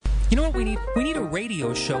You know what we need? We need a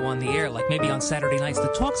radio show on the air, like maybe on Saturday nights,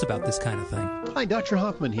 that talks about this kind of thing. Hi, Dr.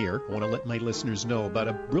 Hoffman here. I want to let my listeners know about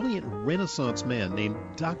a brilliant Renaissance man named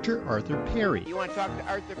Dr. Arthur Perry. You want to talk to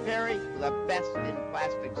Arthur Perry? The best in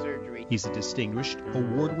plastic surgery. He's a distinguished,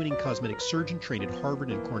 award-winning cosmetic surgeon trained at Harvard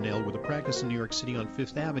and Cornell with a practice in New York City on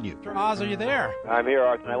Fifth Avenue. Dr. Oz, are you there? I'm here,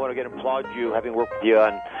 Arthur, and I want to applaud you, having worked with you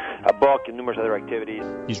on a book and numerous other activities.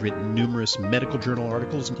 He's written numerous medical journal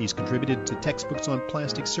articles, and he's contributed to textbooks on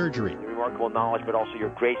plastic surgery. Your remarkable knowledge, but also your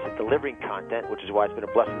grace at delivering content, which is why it's been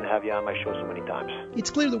a blessing to have you on my show so many times.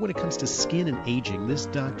 It's clear that when it comes to skin and aging, this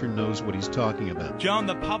doctor knows what he's talking about. Joan,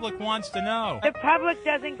 the public wants to know. The public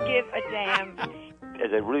doesn't give a damn.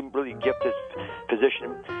 As a really, really gifted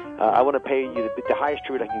physician, I want to pay you the highest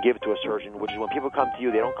tribute I can give to a surgeon, which is when people come to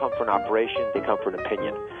you, they don't come for an operation, they come for an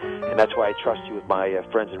opinion. And that's why I trust you with my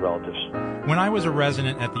friends and relatives. When I was a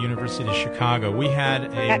resident at the University of Chicago, we had a...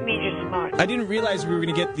 That means you're smart. I didn't realize we were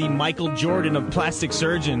going to get the Michael Jordan of plastic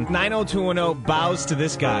surgeon. 90210 bows to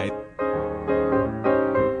this guy.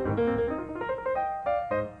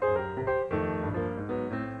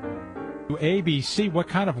 ABC, what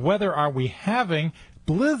kind of weather are we having?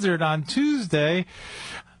 Blizzard on Tuesday.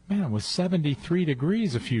 Man, it was 73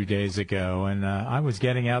 degrees a few days ago, and I was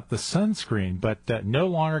getting out the sunscreen, but no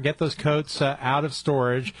longer. Get those coats out of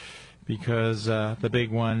storage because the big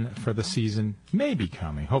one for the season may be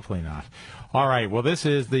coming. Hopefully not. All right, well, this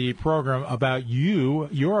is the program about you,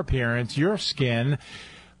 your appearance, your skin,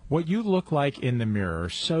 what you look like in the mirror.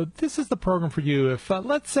 So this is the program for you. If,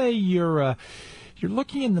 let's say, you're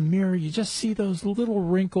looking in the mirror, you just see those little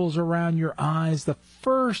wrinkles around your eyes, the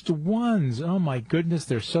first ones. Oh, my goodness,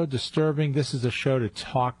 they're so disturbing. This is a show to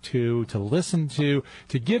talk to listen to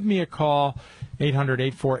give me a call,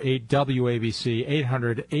 800-848-WABC,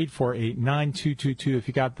 800-848-9222 if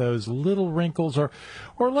you got those little wrinkles. Or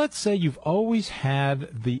let's say you've always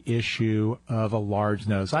had the issue of a large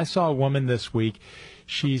nose. I saw a woman this week.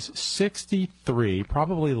 She's 63,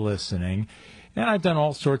 probably listening. And I've done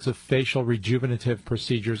all sorts of facial rejuvenative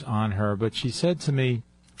procedures on her, but she said to me,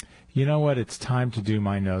 you know what, it's time to do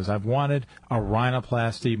my nose. I've wanted a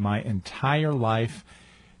rhinoplasty my entire life.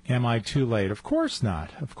 Am I too late? Of course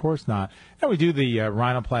not. Of course not. And we do the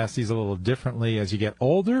rhinoplasties a little differently as you get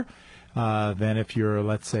older than if you're,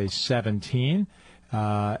 let's say, 17.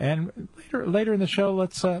 And later in the show,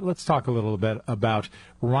 let's talk a little bit about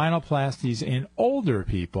rhinoplasties in older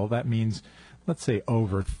people. That means, let's say,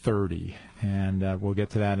 over 30. And we'll get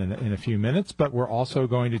to that in a few minutes. But we're also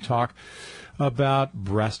going to talk about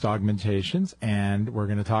breast augmentations, and we're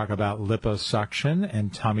going to talk about liposuction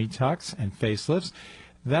and tummy tucks and facelifts.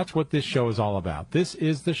 That's what this show is all about. This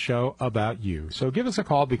is the show about you. So give us a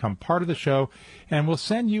call, become part of the show, and we'll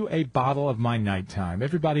send you a bottle of my nighttime.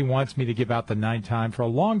 Everybody wants me to give out the nighttime. For a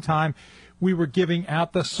long time, we were giving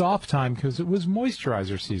out the soft time because it was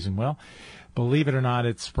moisturizer season. Well, believe it or not,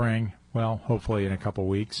 it's spring. Well, hopefully in a couple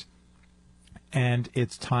weeks. And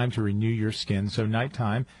it's time to renew your skin. So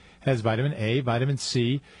nighttime has vitamin A, vitamin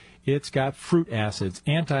C. It's got fruit acids,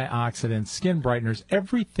 antioxidants, skin brighteners,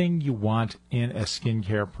 everything you want in a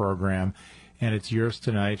skincare program. And it's yours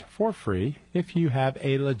tonight for free. If you have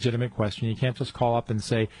a legitimate question, you can't just call up and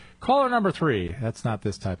say, caller number 3. That's not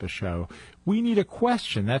this type of show. We need a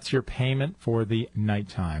question. That's your payment for the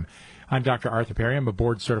nighttime. I'm Dr. Arthur Perry. I'm a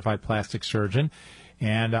board-certified plastic surgeon.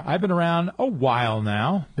 And I've been around a while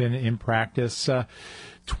now, been in practice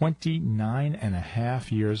 29 and a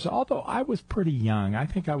half years, although I was pretty young. I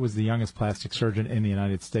think I was the youngest plastic surgeon in the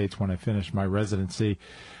United States when I finished my residency.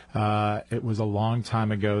 It was a long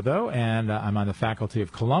time ago, though, and I'm on the faculty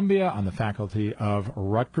of Columbia, on the faculty of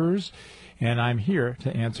Rutgers, and I'm here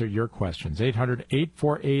to answer your questions,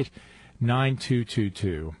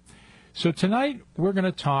 800-848-9222. So tonight we're going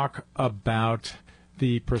to talk about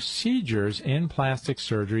the procedures in plastic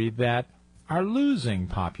surgery that are losing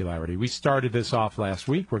popularity. We started this off last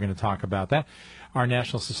week. We're going to talk about that. Our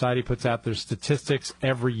National Society puts out their statistics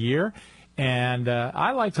every year, and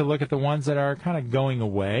I like to look at the ones that are kind of going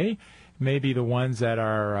away, maybe the ones that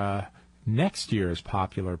are next year's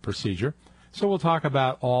popular procedure. So we'll talk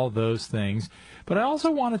about all those things. But I also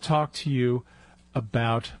want to talk to you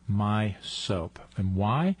about my soap. And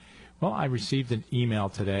why? Well, I received an email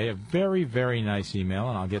today, a very, very nice email,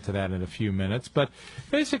 and I'll get to that in a few minutes. But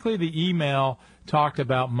basically the email talked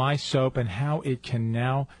about my soap and how it can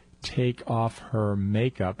now take off her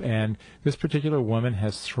makeup. And this particular woman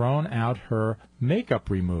has thrown out her makeup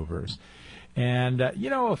removers. And,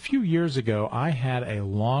 a few years ago, I had a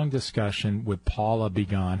long discussion with Paula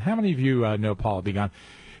Begon. How many of you know Paula Begon?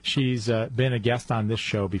 She's been a guest on this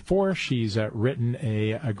show before. She's written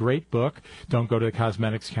a great book, Don't Go to the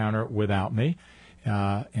Cosmetics Counter Without Me.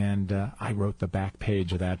 and I wrote the back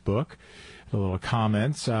page of that book. The little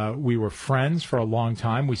comments. We were friends for a long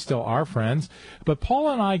time. We still are friends. But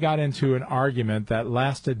Paula and I got into an argument that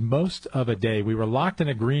lasted most of a day. We were locked in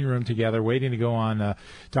a green room together waiting to go on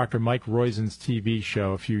Dr. Mike Roizen's TV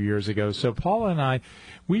show a few years ago. So Paula and I,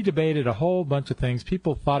 we debated a whole bunch of things.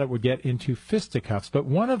 People thought it would get into fisticuffs. But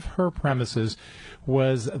one of her premises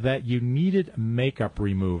was that you needed makeup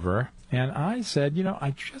remover. And I said,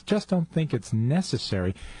 I just don't think it's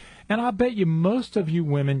necessary. And I'll bet you most of you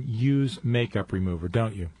women use makeup remover,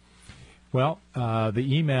 don't you? Well, the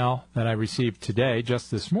email that I received today, just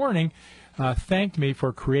this morning, thanked me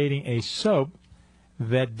for creating a soap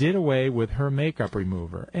that did away with her makeup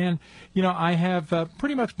remover. And, I have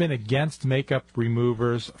pretty much been against makeup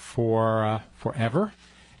removers for forever,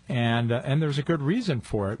 and there's a good reason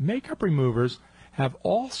for it. Makeup removers have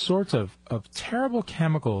all sorts of terrible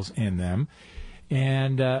chemicals in them.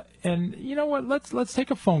 And you know what? Let's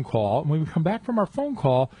take a phone call. When we come back from our phone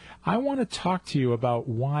call, I want to talk to you about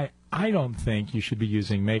why I don't think you should be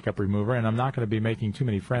using makeup remover, and I'm not going to be making too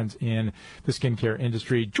many friends in the skincare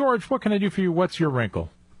industry. George, what can I do for you? What's your wrinkle?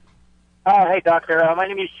 Hey, doctor. My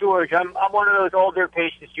name is George. I'm one of those older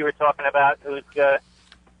patients you were talking about who's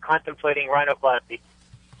contemplating rhinoplasty.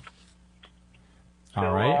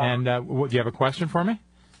 All right. And do you have a question for me?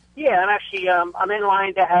 Yeah, I'm actually I'm in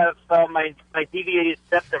line to have my deviated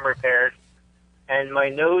septum repaired and my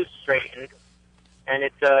nose straightened, and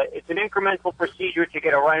it's an incremental procedure to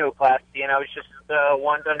get a rhinoplasty, and I was just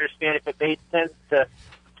wanting to understand if it made sense to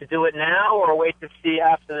do it now or wait to see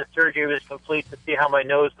after the surgery was complete to see how my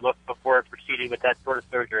nose looked before proceeding with that sort of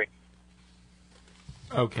surgery.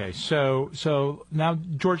 Okay, so now,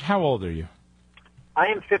 George, how old are you? I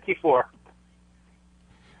am 54.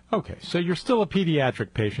 Okay, so you're still a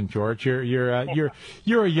pediatric patient, George. You're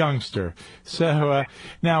a youngster. So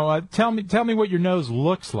now tell me what your nose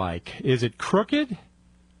looks like. Is it crooked?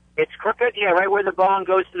 It's crooked, yeah, right where the bone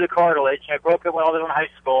goes to the cartilage. I broke it while I was in high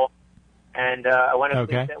school, and I went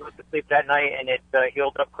to sleep that night, and it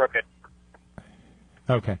healed up crooked.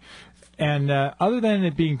 Okay. And other than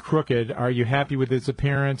it being crooked, are you happy with its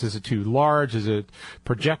appearance? Is it too large? Does it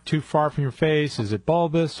project too far from your face? Is it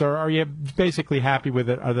bulbous? Or are you basically happy with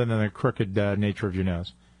it other than the crooked nature of your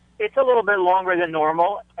nose? It's a little bit longer than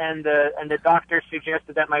normal, and the doctor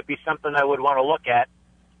suggested that might be something I would want to look at.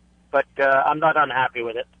 But I'm not unhappy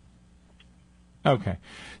with it. Okay.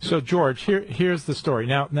 So, George, here's the story.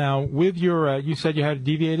 Now with your, you said you had a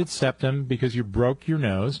deviated septum because you broke your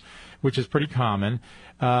nose, which is pretty common.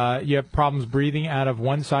 You have problems breathing out of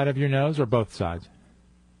one side of your nose or both sides?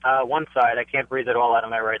 One side. I can't breathe at all out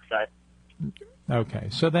of my right side. Okay.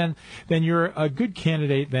 So then you're a good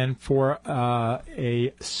candidate then for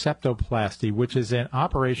a septoplasty, which is an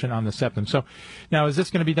operation on the septum. So now, is this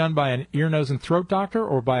going to be done by an ear, nose, and throat doctor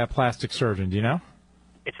or by a plastic surgeon? Do you know?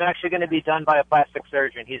 It's actually going to be done by a plastic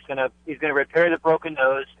surgeon. He's going to repair the broken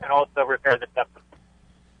nose and also repair the septum.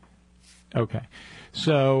 Okay.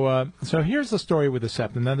 So here's the story with the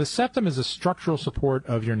septum. Now, the septum is a structural support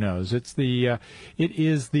of your nose. It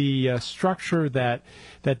is the structure that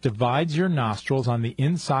divides your nostrils on the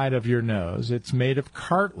inside of your nose. It's made of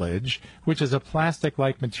cartilage, which is a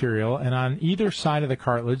plastic-like material, and on either side of the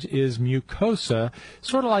cartilage is mucosa,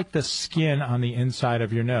 sort of like the skin on the inside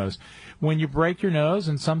of your nose. When you break your nose,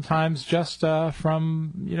 and sometimes just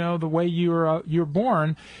from the way you're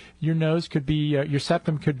born, your nose could be your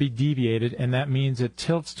septum could be deviated, and that means it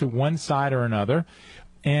tilts to one side or another,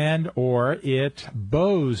 and or it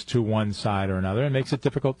bows to one side or another, and makes it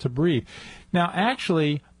difficult to breathe. Now,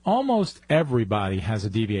 actually, almost everybody has a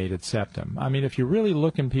deviated septum. I mean, if you really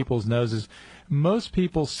look in people's noses, most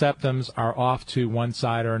people's septums are off to one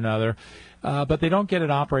side or another, but they don't get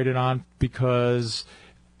it operated on because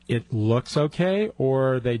it looks okay,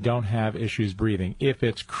 or they don't have issues breathing. If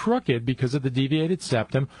it's crooked because of the deviated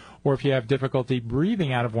septum, or if you have difficulty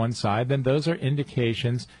breathing out of one side, then those are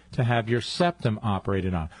indications to have your septum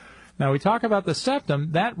operated on. Now, we talk about the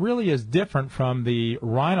septum. That really is different from the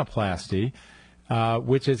rhinoplasty,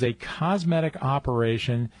 which is a cosmetic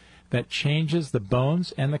operation that changes the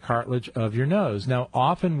bones and the cartilage of your nose. Now,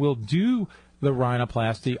 often we'll do the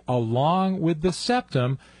rhinoplasty along with the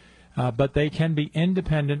septum, but they can be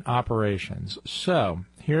independent operations. So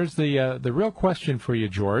here's the real question for you,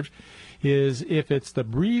 George, is if it's the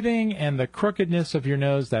breathing and the crookedness of your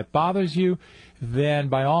nose that bothers you, then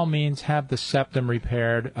by all means have the septum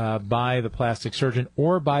repaired by the plastic surgeon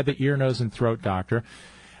or by the ear, nose, and throat doctor.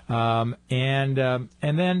 And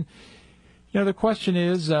then, the question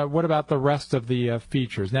is, what about the rest of the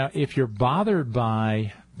features? Now, if you're bothered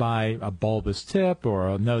by by a bulbous tip or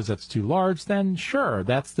a nose that's too large, then sure,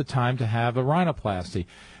 that's the time to have a rhinoplasty.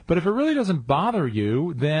 But if it really doesn't bother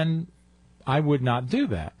you, then I would not do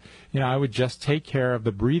that. I would just take care of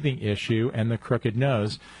the breathing issue and the crooked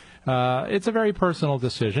nose. It's a very personal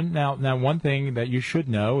decision. Now, one thing that you should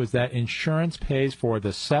know is that insurance pays for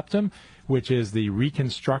the septum, which is the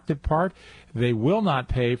reconstructive part. They will not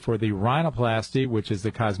pay for the rhinoplasty, which is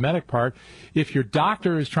the cosmetic part. If your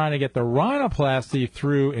doctor is trying to get the rhinoplasty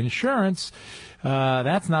through insurance,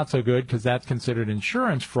 that's not so good because that's considered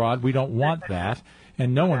insurance fraud. We don't want that.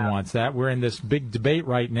 And no one wants that. We're in this big debate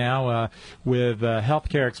right now with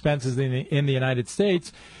healthcare expenses in the United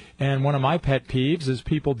States. And one of my pet peeves is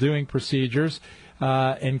people doing procedures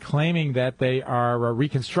and claiming that they are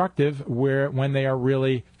reconstructive when they are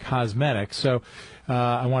really cosmetic. So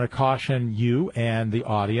I want to caution you and the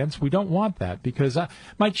audience. We don't want that because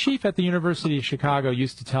my chief at the University of Chicago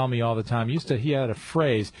used to tell me all the time, he had a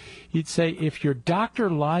phrase. He'd say, if your doctor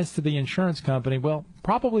lies to the insurance company, well,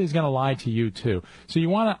 probably he's going to lie to you too. So you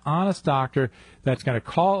want an honest doctor that's going to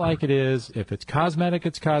call it like it is. If it's cosmetic,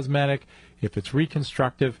 it's cosmetic. If it's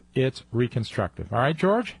reconstructive, it's reconstructive. All right,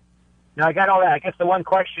 George? No, I got all that. I guess the one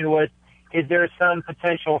question was, is there some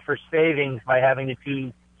potential for savings by having the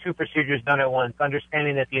two procedures done at once,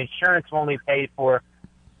 understanding that the insurance will only pay for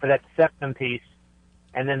that septum piece,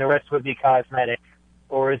 and then the rest would be cosmetic?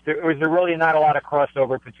 Or is there really not a lot of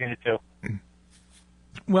crossover between the two?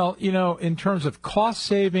 Well, in terms of cost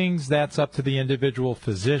savings, that's up to the individual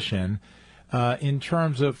physician. In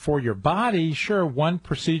terms of for your body, sure, one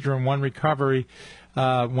procedure and one recovery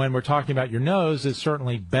when we're talking about your nose is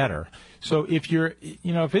certainly better. So if you're,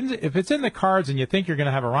 if it's in the cards and you think you're going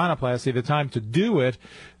to have a rhinoplasty, the time to do it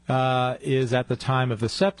is at the time of the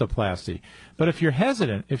septoplasty. But if you're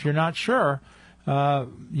hesitant, if you're not sure, I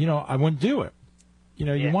wouldn't do it.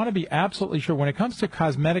 You want to be absolutely sure. When it comes to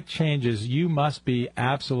cosmetic changes, you must be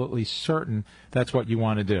absolutely certain that's what you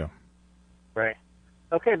want to do. Right.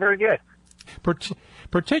 Okay, very good.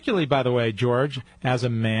 Particularly, by the way, George, as a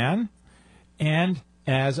man and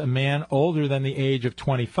as a man older than the age of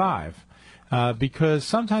 25, because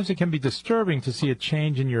sometimes it can be disturbing to see a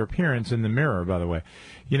change in your appearance in the mirror, by the way.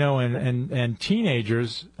 And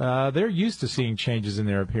teenagers, they're used to seeing changes in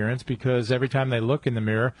their appearance because every time they look in the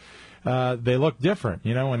mirror, they look different.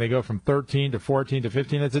 When they go from 13 to 14 to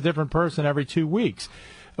 15, it's a different person every 2 weeks.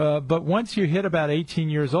 But once you hit about 18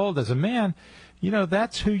 years old as a man,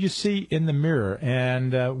 that's who you see in the mirror.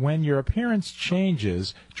 And when your appearance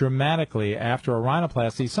changes dramatically after a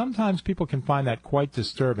rhinoplasty, sometimes people can find that quite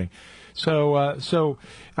disturbing. So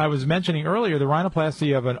I was mentioning earlier, the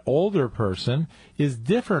rhinoplasty of an older person is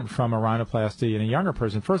different from a rhinoplasty in a younger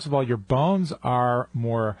person. First of all, your bones are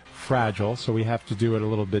more fragile, so we have to do it a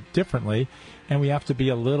little bit differently, and we have to be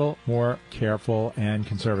a little more careful and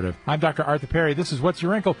conservative. I'm Dr. Arthur Perry. This is What's Your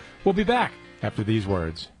Wrinkle? We'll be back after these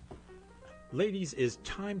words. Ladies, is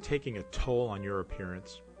time taking a toll on your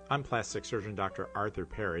appearance? I'm plastic surgeon Dr. Arthur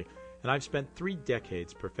Perry, and I've spent 3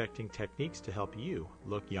 decades perfecting techniques to help you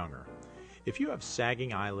look younger. If you have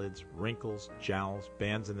sagging eyelids, wrinkles, jowls,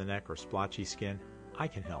 bands in the neck, or splotchy skin, I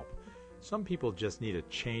can help. Some people just need a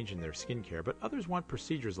change in their skincare, but others want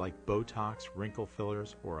procedures like Botox, wrinkle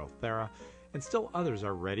fillers, or Ulthera, and still others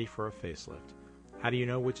are ready for a facelift. How do you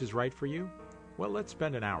know which is right for you? Well, let's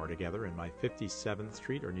spend an hour together in my 57th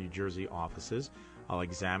Street or New Jersey offices. I'll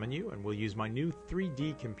examine you, and we'll use my new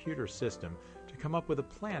 3D computer system to come up with a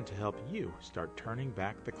plan to help you start turning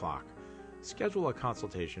back the clock. Schedule a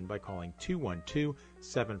consultation by calling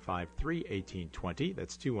 212-753-1820.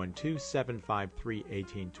 That's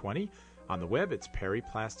 212-753-1820. On the web, it's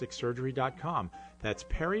perryplasticsurgery.com. That's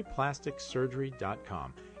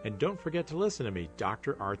perryplasticsurgery.com. And don't forget to listen to me,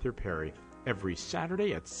 Dr. Arthur Perry, every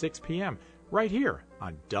Saturday at 6 p.m., right here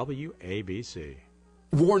on WABC.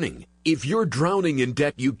 Warning, if you're drowning in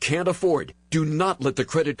debt you can't afford, do not let the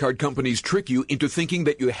credit card companies trick you into thinking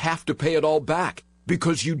that you have to pay it all back,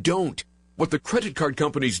 because you don't. What the credit card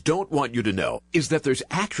companies don't want you to know is that there's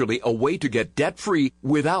actually a way to get debt-free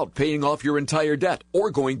without paying off your entire debt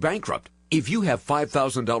or going bankrupt. If you have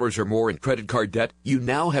 $5,000 or more in credit card debt, you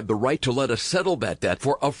now have the right to let us settle that debt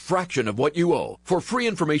for a fraction of what you owe. For free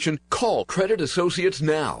information, call Credit Associates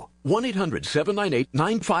now.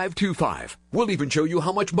 1-800-798-9525. We'll even show you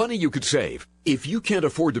how much money you could save. If you can't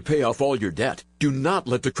afford to pay off all your debt, do not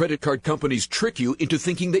let the credit card companies trick you into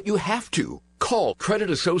thinking that you have to. Call Credit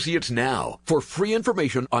Associates now for free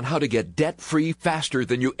information on how to get debt-free faster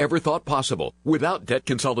than you ever thought possible without debt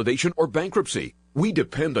consolidation or bankruptcy. We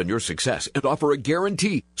depend on your success and offer a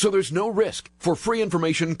guarantee, so there's no risk. For free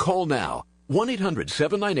information, call now.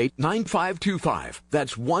 1-800-798-9525.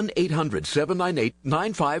 That's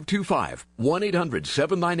 1-800-798-9525.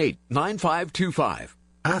 1-800-798-9525.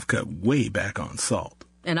 I've cut way back on salt.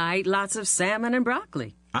 And I eat lots of salmon and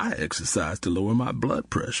broccoli. I exercise to lower my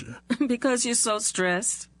blood pressure. Because you're so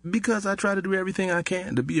stressed. Because I try to do everything I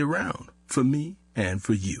can to be around for me and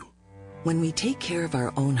for you. When we take care of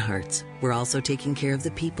our own hearts, we're also taking care of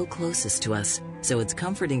the people closest to us. So it's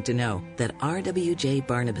comforting to know that RWJ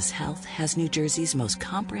Barnabas Health has New Jersey's most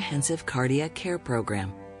comprehensive cardiac care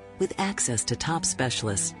program, with access to top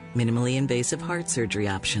specialists, minimally invasive heart surgery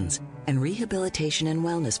options, and rehabilitation and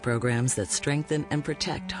wellness programs that strengthen and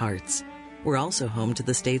protect hearts. We're also home to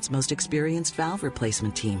the state's most experienced valve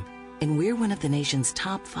replacement team, and we're one of the nation's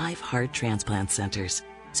top 5 heart transplant centers.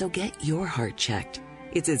 So get your heart checked.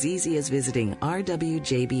 It's as easy as visiting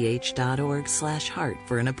rwjbh.org/heart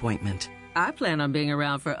for an appointment. I plan on being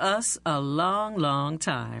around for us a long, long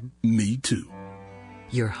time. Me too.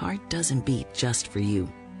 Your heart doesn't beat just for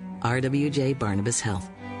you. RWJ Barnabas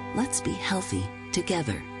Health. Let's be healthy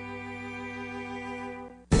together.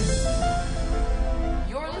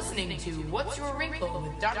 You're listening to What's Your Wrinkle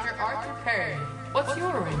with Dr. Arthur Perry. What's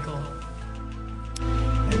your wrinkle?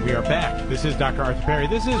 And we are back. This is Dr. Arthur Perry.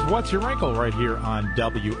 This is What's Your Wrinkle right here on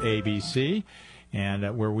WABC,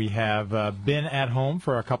 and where we have been at home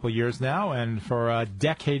for a couple of years now, and for a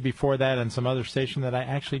decade before that, and some other station that I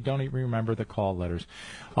actually don't even remember the call letters.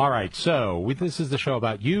 All right, so this is the show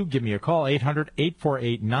about you. Give me a call,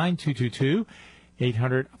 800-848-9222.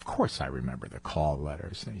 800, of course I remember the call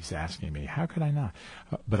letters. He's asking me, how could I not?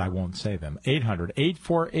 But I won't say them.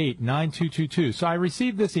 800-848-9222. So I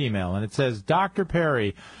received this email, and it says, Dr.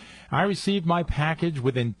 Perry, I received my package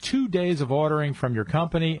within 2 days of ordering from your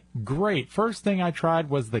company. Great. First thing I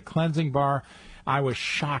tried was the cleansing bar. I was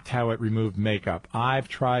shocked how it removed makeup. I've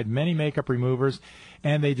tried many makeup removers,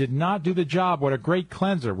 and they did not do the job. What a great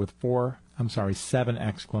cleanser with 7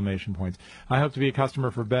 exclamation points. I hope to be a customer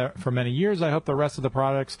for many years. I hope the rest of the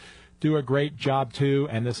products do a great job, too.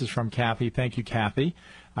 And this is from Kathy. Thank you, Kathy.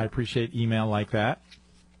 I appreciate email like that.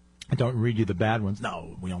 I don't read you the bad ones.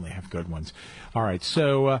 No, we only have good ones. All right,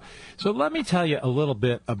 so let me tell you a little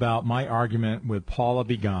bit about my argument with Paula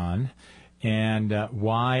Begon and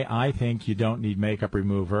why I think you don't need makeup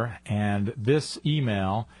remover. And this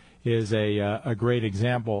email is a great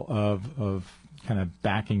example of kind of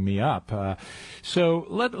backing me up. So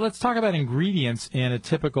let's talk about ingredients in a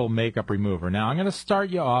typical makeup remover. Now, I'm going to start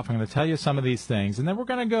you off. I'm going to tell you some of these things, and then we're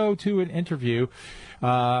going to go to an interview,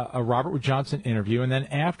 a Robert Wood Johnson interview, and then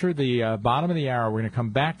after the bottom of the hour, we're going to come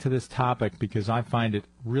back to this topic because I find it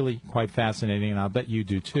really quite fascinating, and I'll bet you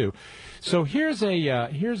do too. So here's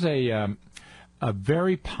a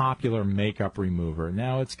very popular makeup remover.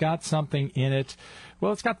 Now, it's got something in it.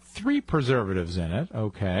 Well, it's got 3 preservatives in it,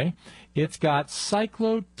 okay. It's got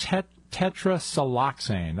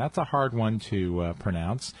cyclotetrasiloxane. That's a hard one to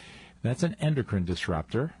pronounce. That's an endocrine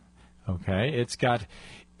disruptor, okay. It's got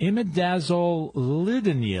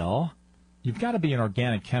imidazolidinyl. You've got to be an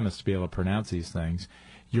organic chemist to be able to pronounce these things.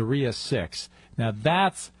 Urea 6. Now,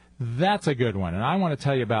 that's a good one, and I want to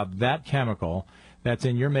tell you about that chemical that's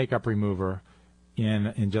in your makeup remover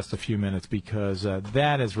in just a few minutes, because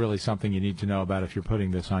that is really something you need to know about if you're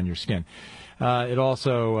putting this on your skin. It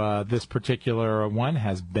also, this particular one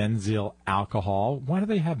has benzyl alcohol. Why do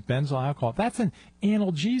they have benzyl alcohol? That's an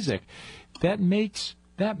analgesic. That makes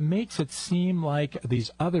it seem like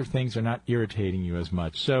these other things are not irritating you as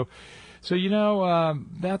much. So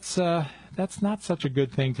that's not such a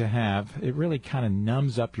good thing to have. It really kind of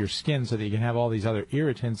numbs up your skin so that you can have all these other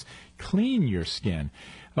irritants clean your skin.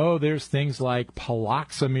 Oh, there's things like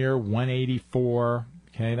Paloxamir 184.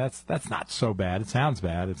 Okay, that's not so bad. It sounds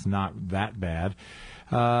bad. It's not that bad.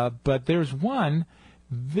 But there's one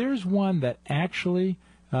that actually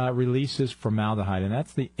releases formaldehyde, and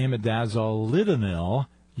that's the imidazolidinyl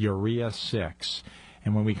urea 6.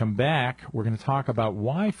 And when we come back, we're going to talk about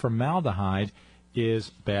why formaldehyde is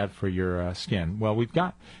bad for your skin. Well, we've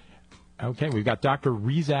got Dr.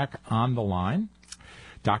 Rezac on the line.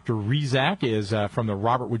 Dr. Rezac is from the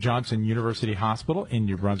Robert Wood Johnson University Hospital in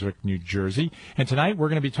New Brunswick, New Jersey. And tonight we're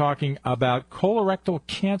going to be talking about Colorectal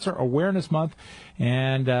Cancer Awareness Month.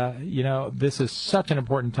 And, this is such an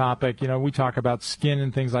important topic. We talk about skin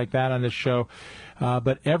and things like that on this show.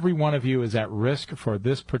 But every one of you is at risk for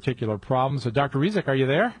this particular problem. So, Dr. Rezac, are you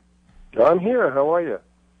there? I'm here. How are you?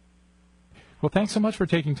 Well, thanks so much for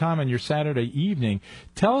taking time on your Saturday evening.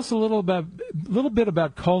 Tell us a little bit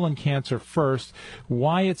about colon cancer first,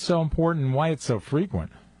 why it's so important and why it's so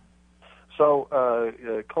frequent. So,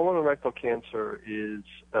 colon and rectal cancer is,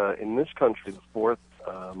 in this country, the 4th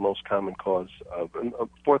most common cause of,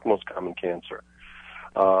 fourth most common cancer.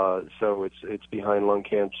 So it's behind lung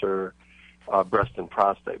cancer, breast and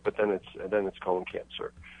prostate, but then it's colon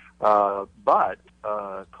cancer. But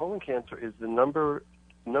colon cancer is the number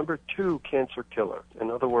 2 cancer killer.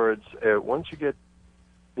 In other words, once you get,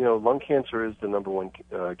 lung cancer is the number 1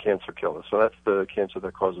 cancer killer. So that's the cancer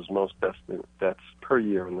that causes most deaths per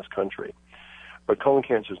year in this country. But colon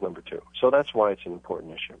cancer is number 2. So that's why it's an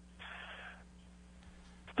important issue.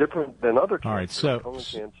 Different than other cancers. All right, so colon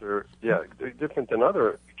cancer, different than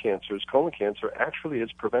other cancers. Colon cancer actually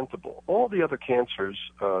is preventable. All the other cancers,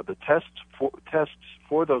 the tests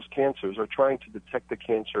for those cancers are trying to detect the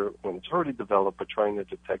cancer when it's already developed, but trying to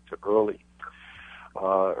detect it early.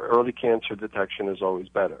 Early cancer detection is always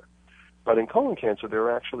better. But in colon cancer, there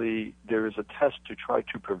is a test to try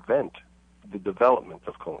to prevent the development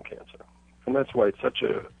of colon cancer, and that's why it's such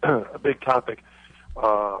a big topic.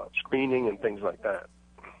 Screening and things like that.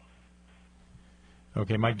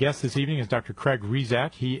 Okay, my guest this evening is Dr. Craig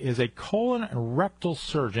Rezac. He is a colon and rectal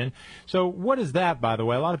surgeon. So what is that, by the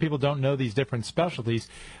way? A lot of people don't know these different specialties.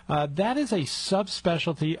 That is a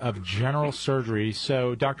subspecialty of general surgery.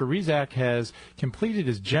 So Dr. Rezac has completed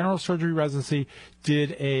his general surgery residency,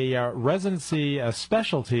 did a residency, a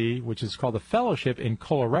specialty, which is called a fellowship in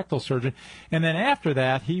colorectal surgeon, and then after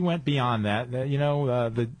that, he went beyond that.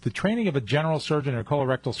 The training of a general surgeon or a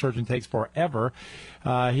colorectal surgeon takes forever.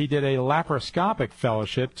 He did a laparoscopic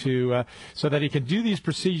fellowship so that he can do these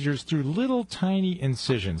procedures through little tiny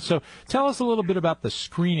incisions. So tell us a little bit about the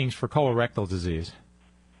screenings for colorectal disease.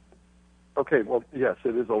 Okay, well, yes,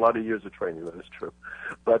 it is a lot of years of training, that is true.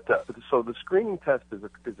 But so the screening test is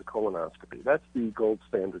a colonoscopy. That's the gold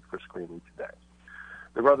standard for screening today.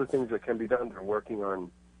 There are other things that can be done. They're working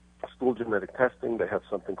on stool genetic testing. They have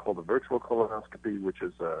something called a virtual colonoscopy, which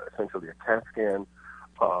is essentially a CAT scan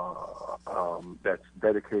that's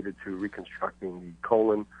dedicated to reconstructing the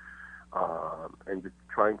colon and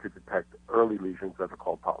trying to detect early lesions that are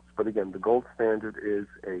called polyps. But again, the gold standard is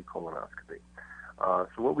a colonoscopy.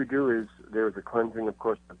 So what we do is there is a cleansing, of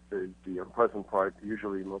course, the unpleasant part.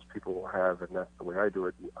 Usually most people will have, and that's the way I do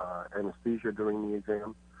it, anesthesia during the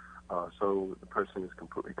exam. So the person is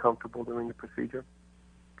completely comfortable during the procedure.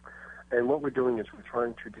 And what we're doing is we're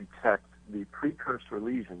trying to detect the precursor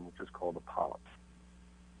lesion, which is called a polyp.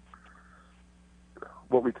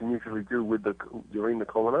 What we can usually do during the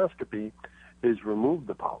colonoscopy is remove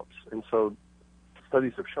the polyps. And so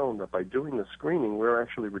studies have shown that by doing the screening, we're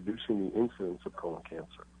actually reducing the incidence of colon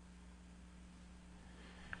cancer.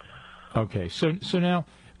 Okay, so now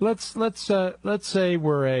let's say I'm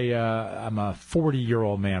a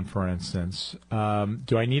 40-year-old man, for instance.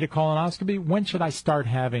 Do I need a colonoscopy? When should I start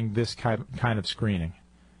having this kind of screening?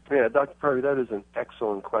 Yeah, Dr. Perry, that is an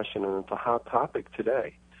excellent question, and it's a hot topic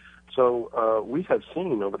today. So we have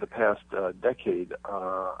seen over the past decade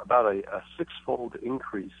about a six-fold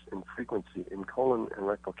increase in frequency in colon and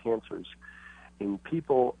rectal cancers in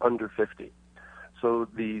people under 50. So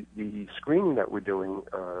the screening that we're doing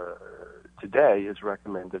today is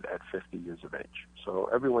recommended at 50 years of age. So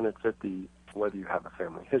everyone at 50, whether you have a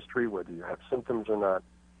family history, whether you have symptoms or not,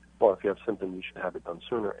 well, if you have symptoms, you should have it done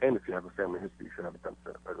sooner, and if you have a family history, you should have it done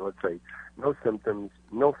sooner. But let's say no symptoms,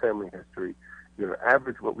 no family history, your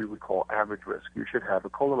average, what we would call average risk, you should have a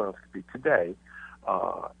colonoscopy today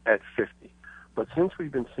at 50. But since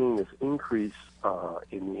we've been seeing this increase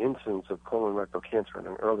in the incidence of colon rectal cancer at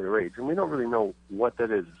an earlier age, and we don't really know what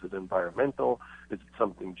that is it environmental? Is it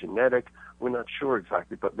something genetic? We're not sure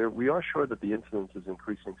exactly, but we are sure that the incidence is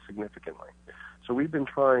increasing significantly. So we've been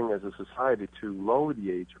trying as a society to lower the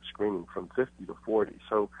age of screening from 50 to 40.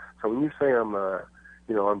 So when you say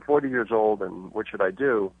I'm 40 years old and what should I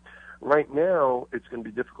do? Right now, it's going to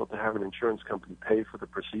be difficult to have an insurance company pay for the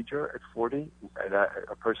procedure at 40,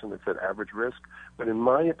 a person that's at average risk. But in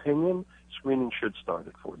my opinion, screening should start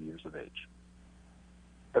at 40 years of age.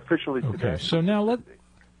 Officially today. Okay, so now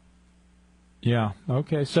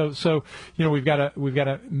okay. So we've got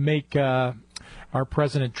to make our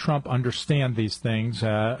President Trump understand these things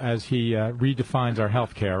as he redefines our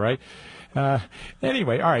health care, right?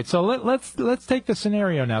 Anyway, all right. So let's take the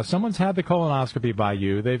scenario now. Someone's had the colonoscopy by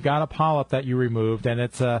you. They've got a polyp that you removed, and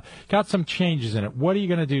it's got some changes in it. What are you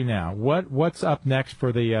going to do now? What's up next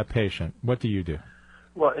for the patient? What do you do?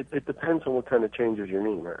 Well, it depends on what kind of changes you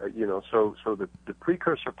mean. So the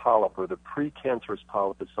precursor polyp or the precancerous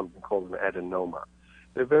polyp is something called an adenoma.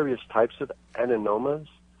 There are various types of adenomas.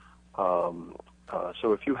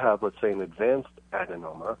 So if you have, let's say, an advanced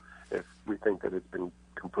adenoma, if we think that it's been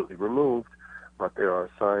completely removed, but there are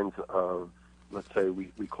signs of, let's say,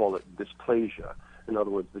 we call it dysplasia. in other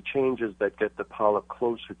words, the changes that get the polyp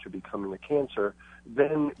closer to becoming a cancer,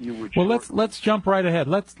 then you would. Well, let's jump right ahead.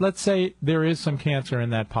 Let's say there is some cancer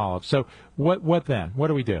in that polyp. So what then? What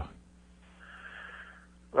do we do?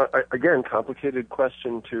 Again, complicated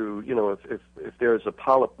question to, if there's a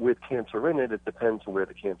polyp with cancer in it, it depends on where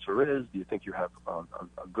the cancer is. Do you think you have a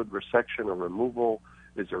good resection or removal?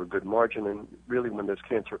 Is there a good margin? And really, when there's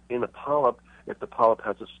cancer in a polyp, if the polyp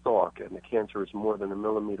has a stalk and the cancer is more than 1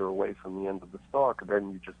 millimeter away from the end of the stalk,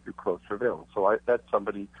 then you just do close surveillance. So that's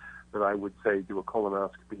somebody that I would say do a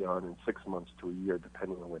colonoscopy on in 6 months to a year,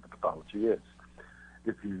 depending on where the pathology is.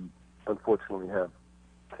 If you unfortunately have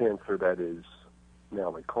cancer that is now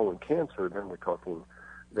like colon cancer, then we're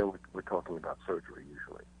talking about surgery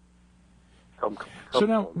usually. So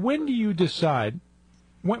now, when do you decide?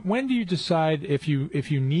 When do you decide if you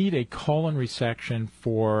need a colon resection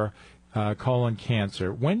for colon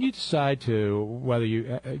cancer? When do you decide whether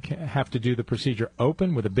you have to do the procedure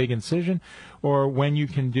open with a big incision, or when you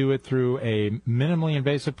can do it through a minimally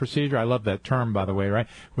invasive procedure? I love that term, by the way, right?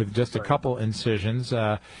 With just a couple incisions.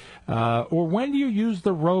 Or when do you use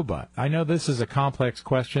the robot? I know this is a complex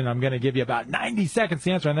question. I'm going to give you about 90 seconds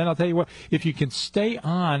to answer, and then I'll tell you what, if you can stay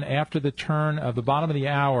on after the turn of the bottom of the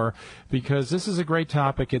hour, because this is a great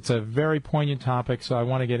topic. It's a very poignant topic, so I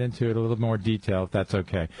want to get into it a little more detail, if that's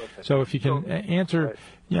okay. So if you can answer,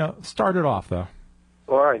 start it off, though.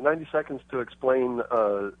 All right, 90 seconds to explain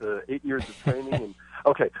 8 years of training. And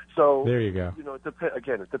okay, so there you go.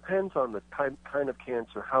 It depends on the kind of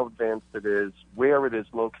cancer, how advanced it is, where it is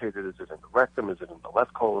located. Is it in the rectum? Is it in the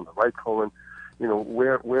left colon, the right colon?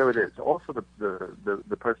 Where it is. Also,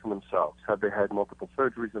 the person themselves. Have they had multiple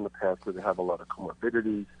surgeries in the past? Do they have a lot of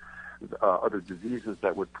comorbidities, other diseases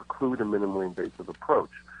that would preclude a minimally invasive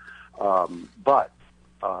approach? But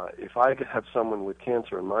if I could have someone with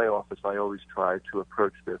cancer in my office, I always try to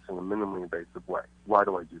approach this in a minimally invasive way. Why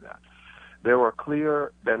do I do that? There are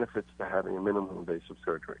clear benefits to having a minimally invasive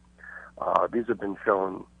surgery. These have been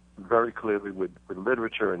shown very clearly with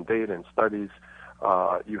literature and data and studies.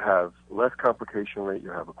 You have less complication rate,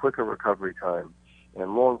 you have a quicker recovery time,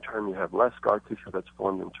 and long term you have less scar tissue that's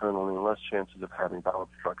formed internally and less chances of having bowel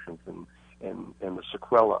obstructions and the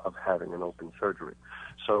sequela of having an open surgery.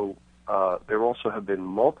 So there also have been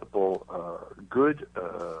multiple good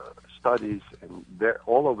studies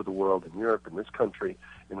all over the world, in Europe, in this country,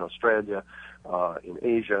 in Australia, in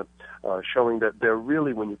Asia, showing that there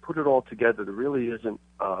really, when you put it all together, there really isn't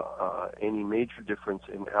any major difference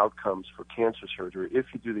in outcomes for cancer surgery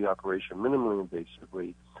if you do the operation minimally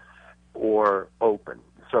invasively or open.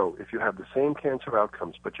 So if you have the same cancer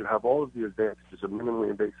outcomes, but you have all of the advantages of minimally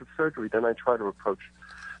invasive surgery, then I try to approach,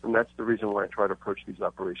 and that's the reason why I try to approach these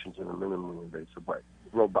operations in a minimally invasive way,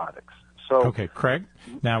 robotics. Okay, Craig,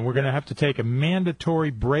 now we're going to have to take a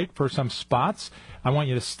mandatory break for some spots. I want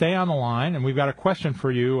you to stay on the line, and we've got a question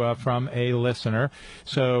for you from a listener.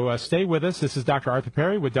 So stay with us. This is Dr. Arthur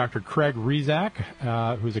Perry with Dr. Craig Rezac,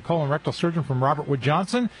 who's a colon rectal surgeon from Robert Wood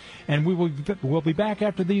Johnson, and we'll be back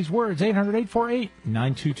after these words,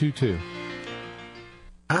 800-848-9222.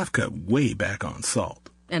 I've cut way back on salt.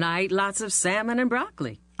 And I eat lots of salmon and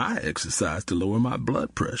broccoli. I exercise to lower my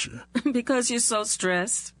blood pressure. Because you're so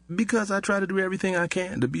stressed. Because I try to do everything I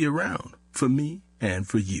can to be around, for me and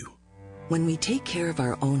for you. When we take care of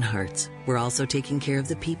our own hearts, we're also taking care of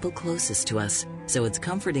the people closest to us. So it's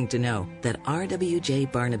comforting to know that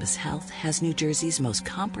RWJ Barnabas Health has New Jersey's most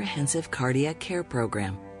comprehensive cardiac care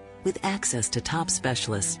program, with access to top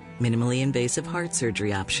specialists, minimally invasive heart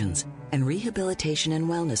surgery options, and rehabilitation and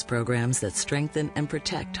wellness programs that strengthen and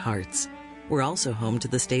protect hearts. We're also home to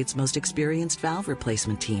the state's most experienced valve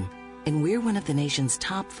replacement team, and we're one of the nation's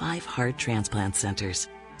top 5 heart transplant centers.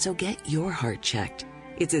 So get your heart checked.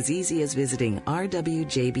 It's as easy as visiting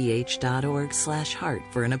rwjbh.org/heart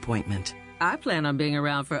for an appointment. I plan on being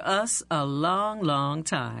around for us a long, long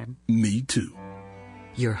time. Me too.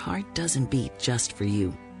 Your heart doesn't beat just for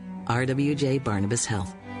you. RWJ Barnabas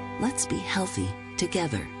Health. Let's be healthy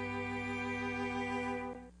together.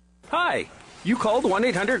 Hi. You called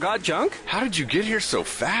 1-800-GOT-JUNK? How did you get here so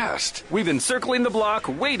fast? We've been circling the block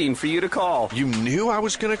waiting for you to call. You knew I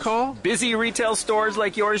was going to call? Busy retail stores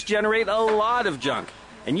like yours generate a lot of junk,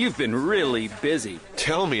 and you've been really busy.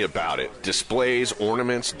 Tell me about it. Displays,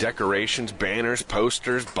 ornaments, decorations, banners,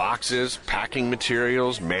 posters, boxes, packing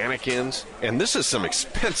materials, mannequins. And this is some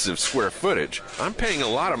expensive square footage. I'm paying a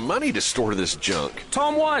lot of money to store this junk.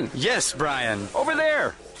 Tom 1. Yes, Brian. Over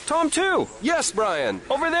there. Tom 2. Yes, Brian.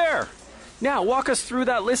 Over there. Now, walk us through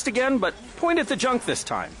that list again, but point at the junk this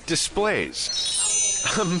time. Displays.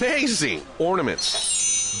 Amazing.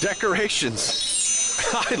 Ornaments. Decorations.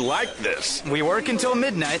 I like this. We work until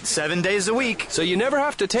midnight, 7 days a week. So you never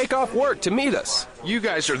have to take off work to meet us. You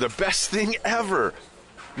guys are the best thing ever.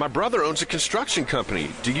 My brother owns a construction company.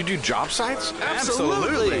 Do you do job sites?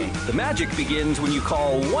 Absolutely. The magic begins when you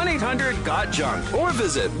call 1-800-GOT-JUNK or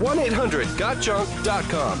visit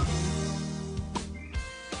 1-800-GOTJUNK.com.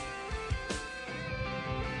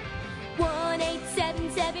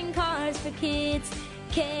 1-877-CARS for kids.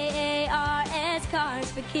 KARS,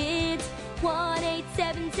 Cars for Kids.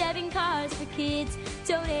 1-877-CARS for kids.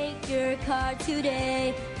 Donate your car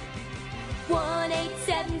today.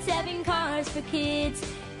 1-877-CARS for kids.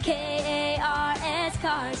 KARS,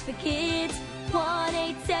 Cars for Kids.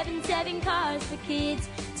 1-877-CARS for kids.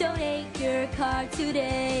 Donate your car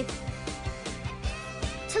today.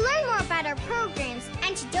 To learn more about our programs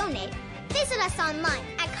and to donate, visit us online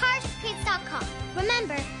at carsforkids.com.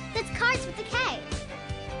 Remember, that's Cars with a K.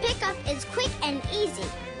 Pickup is quick and easy.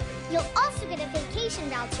 You'll also get a vacation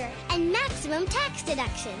voucher and maximum tax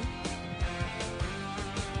deduction.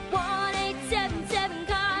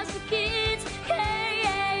 1-877-CARS for kids.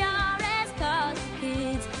 KARS, Cars for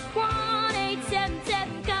Kids.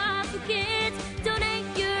 1-877-CARS for kids.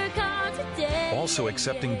 Donate your car today. Also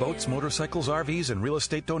accepting boats, motorcycles, RVs, and real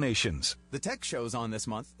estate donations. The tech show's on this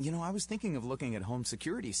month. You know, I was thinking of looking at home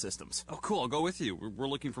security systems. Oh, cool. I'll go with you. We're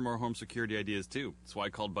looking for more home security ideas, too. That's why I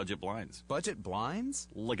called Budget Blinds. Budget Blinds?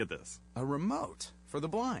 Look at this. A remote for the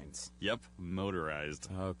blinds. Yep, motorized.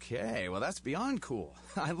 Okay, well, that's beyond cool.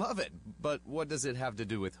 I love it. But what does it have to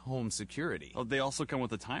do with home security? Oh, they also come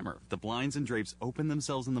with a timer. The blinds and drapes open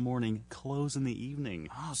themselves in the morning, close in the evening.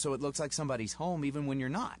 Oh, so it looks like somebody's home even when you're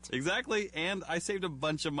not. Exactly, and I saved a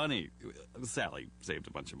bunch of money. Sally saved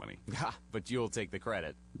a bunch of money. Ha, but you'll take the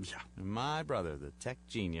credit. Yeah. My brother, the tech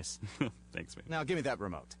genius. Thanks, man. Now, give me that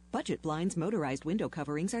remote. Budget Blinds motorized window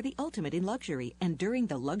coverings are the ultimate in luxury, and during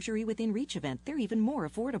the Luxury Within Reach event, they're even more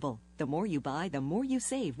affordable. The more you buy, the more you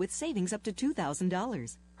save, with savings up to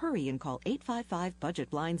 $2,000. Hurry and call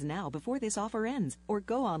 855-BUDGET-BLINDS now before this offer ends, or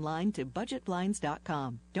go online to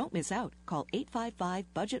budgetblinds.com. Don't miss out. Call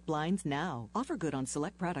 855-BUDGET-BLINDS now. Offer good on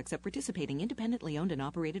select products at participating independently owned and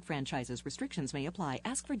operated franchises. Restrictions may apply.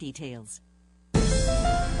 Ask for details.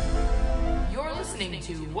 You're listening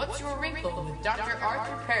to What's Your Wrinkle with Dr.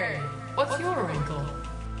 Arthur Perry. What's your wrinkle?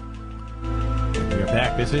 We are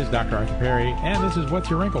back. This is Dr. Arthur Perry, and this is What's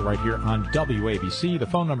Your Wrinkle right here on WABC. The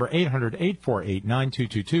phone number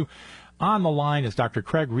 800-848-9222. On the line is Dr.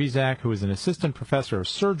 Craig Rezac, who is an assistant professor of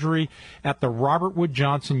surgery at the Robert Wood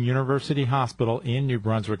Johnson University Hospital in New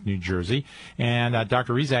Brunswick, New Jersey. And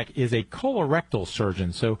Dr. Rezac is a colorectal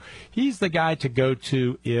surgeon, so he's the guy to go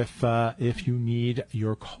to if you need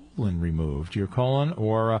your colon removed, your colon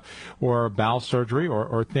or bowel surgery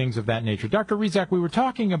or things of that nature. Dr. Rezac, we were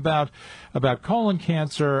talking about colon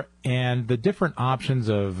cancer and the different options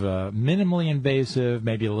of minimally invasive,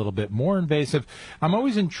 maybe a little bit more invasive. I'm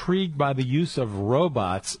always intrigued by the use of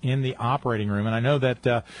robots in the operating room, and I know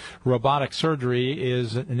that robotic surgery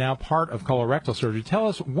is now part of colorectal surgery. Tell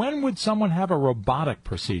us, when would someone have a robotic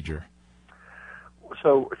procedure?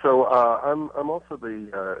 So I'm also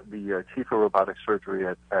the chief of robotic surgery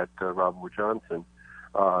at Robert Wood Johnson.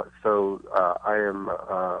 So I am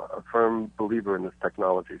a firm believer in this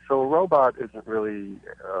technology. So a robot isn't really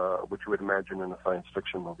what you would imagine in a science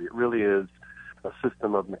fiction movie. It really is a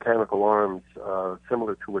system of mechanical arms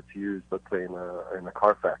similar to what's used, let's say, in a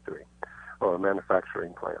car factory or a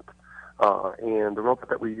manufacturing plant. And the robot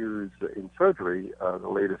that we use in surgery, the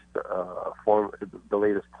latest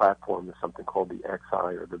platform is something called the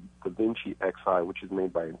XI, or the Da Vinci XI, which is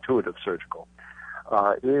made by Intuitive Surgical.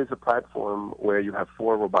 It is a platform where you have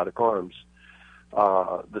 4 robotic arms.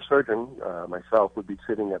 The surgeon, myself, would be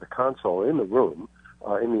sitting at a console in the room,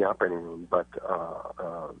 in the operating room, but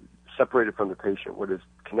separated from the patient. What is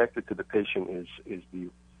connected to the patient is the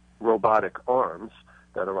robotic arms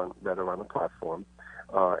that are on the platform.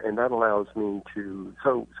 And that allows me to,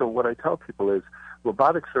 so what I tell people is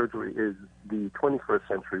robotic surgery is the 21st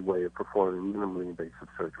century way of performing minimally invasive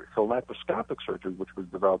surgery. So laparoscopic surgery, which was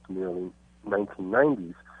developed in the early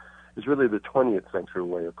 1990s, is really the 20th century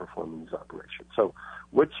way of performing these operations. So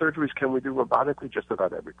what surgeries can we do robotically? Just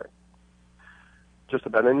about everything. Just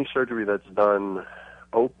about any surgery that's done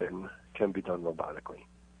open can be done robotically.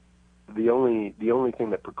 The only thing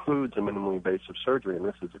that precludes a minimally invasive surgery, and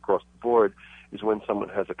this is across the board, is when someone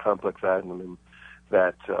has a complex abdomen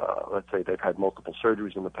that, let's say they've had multiple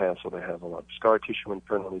surgeries in the past, so they have a lot of scar tissue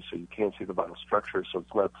internally, so you can't see the vital structure, so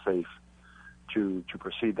it's not safe to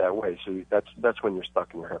proceed that way. So that's when you're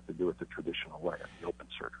stuck and you have to do it the traditional way, the open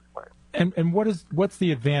surgery way. And what's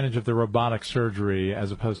the advantage of the robotic surgery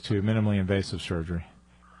as opposed to minimally invasive surgery?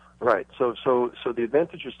 Right. So the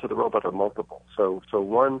advantages to the robot are multiple. So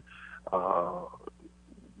one,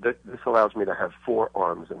 this allows me to have 4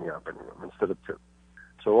 arms in the operating room instead of 2.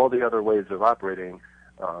 So all the other ways of operating,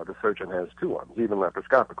 the surgeon has 2 arms. Even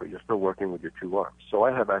laparoscopically, you're still working with your 2 arms. So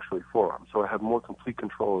I have actually 4 arms. So I have more complete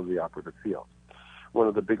control of the operative field. One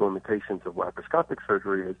of the big limitations of laparoscopic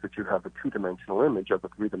surgery is that you have a 2-dimensional image of a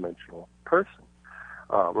 3-dimensional person.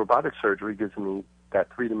 Robotic surgery gives me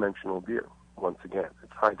that 3-dimensional view. Once again,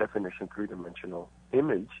 it's high-definition 3-dimensional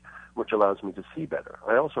image, which allows me to see better.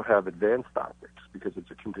 I also have advanced optics because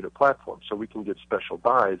it's a computer platform, so we can get special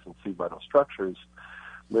dyes and see vital structures,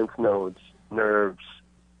 lymph nodes, nerves,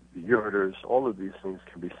 the ureters. All of these things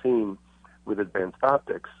can be seen with advanced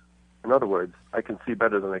optics. In other words, I can see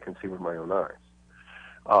better than I can see with my own eyes.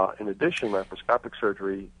 In addition, laparoscopic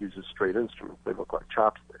surgery uses straight instruments. They look like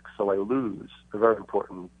chopsticks, so I lose a very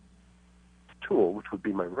important tool, which would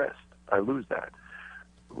be my wrist. I lose that.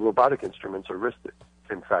 Robotic instruments are wristed.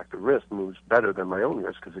 In fact, the wrist moves better than my own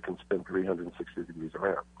wrist because it can spin 360 degrees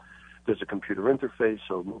around. There's a computer interface,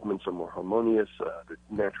 so movements are more harmonious. The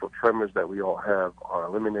natural tremors that we all have are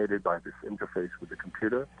eliminated by this interface with the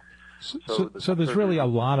computer. So there's really a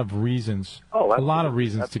lot of reasons.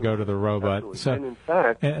 To go to the robot. Absolutely. So, and in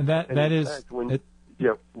fact,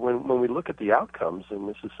 when we look at the outcomes, and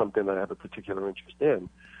this is something that I have a particular interest in,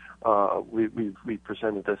 we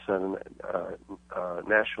presented this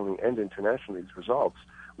nationally and internationally, these results.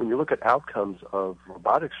 When you look at outcomes of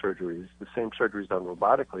robotic surgeries, the same surgeries done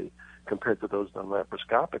robotically compared to those done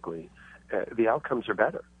laparoscopically, the outcomes are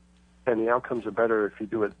better. And the outcomes are better if you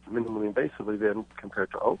do it minimally invasively than compared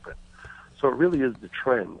to open. So it really is the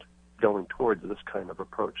trend going towards this kind of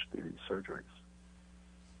approach to these surgeries.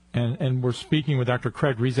 And we're speaking with Dr.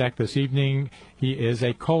 Craig Rezac this evening. He is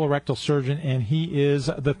a colorectal surgeon, and he is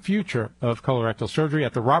the future of colorectal surgery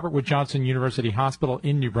at the Robert Wood Johnson University Hospital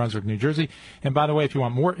in New Brunswick, New Jersey. And by the way, if you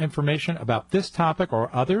want more information about this topic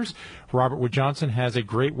or others, Robert Wood Johnson has a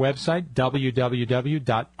great website,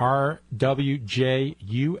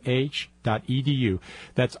 www.rwjuh.edu.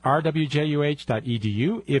 That's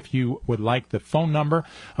rwjuh.edu. If you would like the phone number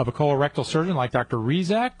of a colorectal surgeon like Dr.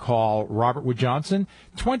 Rezac, call Robert Wood Johnson.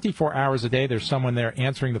 24 hours a day, there's someone there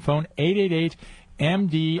answering the phone.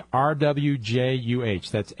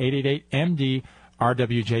 888-MD-RWJUH. That's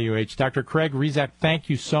 888-MD-RWJUH. Dr. Craig Rezac, thank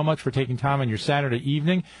you so much for taking time on your Saturday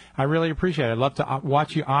evening. I really appreciate it. I'd love to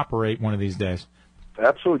watch you operate one of these days.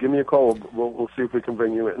 Absolutely. Give me a call. We'll see if we can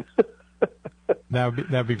bring you in.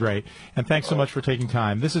 That'd be great. And thanks so much for taking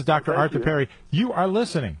time. This is Dr. Arthur Perry. You are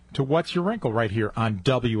listening to What's Your Wrinkle right here on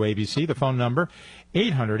WABC. The phone number,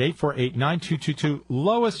 800-848-9222.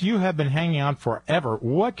 Lois, you have been hanging on forever.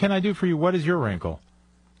 What can I do for you? What is your wrinkle?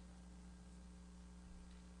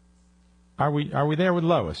 Are we there with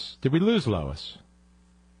Lois? Did we lose Lois?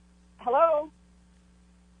 Hello?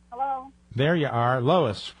 There you are.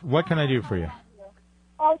 Lois, what can I do for you?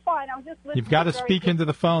 Oh, fine. I'm just listening. You've got to speak into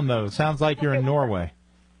the phone, though. It sounds like you're in Norway.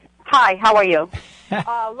 Hi, how are you?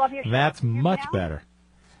 Love your show. That's much better.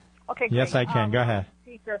 Okay, great. Yes, I can. Go ahead.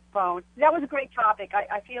 Speakerphone. That was a great topic.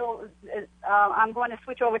 I feel I'm going to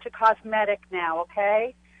switch over to cosmetic now,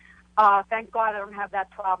 okay? Thank God I don't have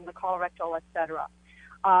that problem, the colorectal, etc.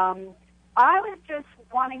 I was just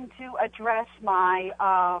wanting to address my,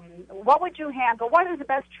 what would you handle? What is the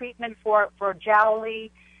best treatment for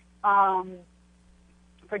jowly?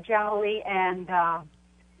 And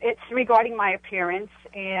it's regarding my appearance.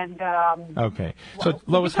 And okay. So,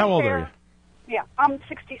 Lois, how old are you? Yeah, I'm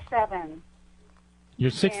 67. You're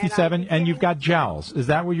 67, and you've got jowls. Is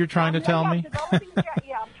that what you're trying to tell me?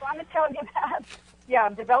 Yeah, I'm trying to tell you that. Yeah,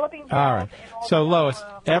 I'm developing jowls. All right. So, Lois,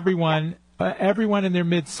 everyone in their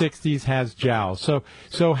mid-60s has jowls.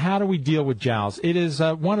 So how do we deal with jowls? It is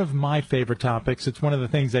one of my favorite topics. It's one of the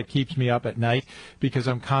things that keeps me up at night because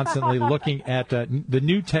I'm constantly looking at the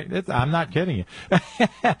new tech. I'm not kidding you.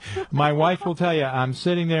 My wife will tell you I'm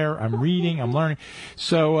sitting there, I'm reading, I'm learning.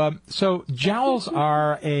 So jowls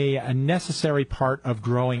are a necessary part of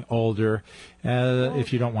growing older.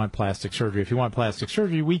 If you don't want plastic surgery. If you want plastic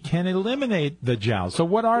surgery, we can eliminate the jowls. So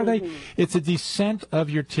what are they? It's a descent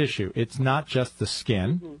of your tissue. It's not just the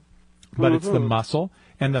skin, but it's the muscle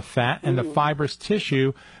and the fat and the fibrous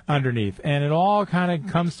tissue underneath. And it all kind of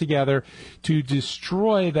comes together to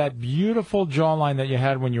destroy that beautiful jawline that you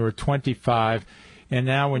had when you were 25. And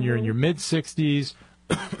now when you're in your mid-60s,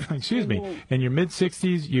 excuse me, in your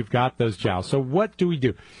mid-60s, you've got those jowls. So what do we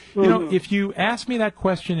do? You know, if you asked me that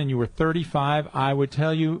question and you were 35, I would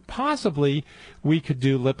tell you possibly we could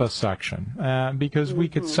do liposuction because we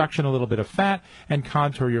could suction a little bit of fat and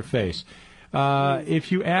contour your face.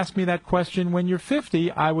 If you asked me that question when you're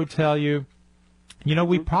 50, I would tell you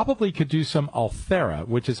we probably could do some Ulthera,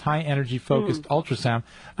 which is high-energy focused ultrasound,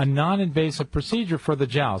 a non-invasive procedure for the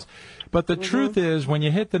jowls. But the truth is, when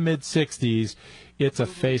you hit the mid-60s, it's a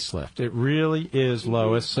facelift. It really is,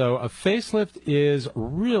 Lois. So a facelift is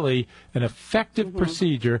really an effective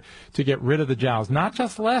procedure to get rid of the jowls. Not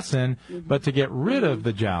just lessen, but to get rid of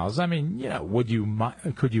the jowls. I mean,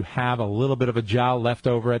 could you have a little bit of a jowl left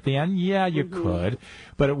over at the end? Yeah, you could,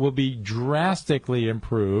 but it will be drastically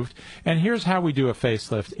improved. And here's how we do a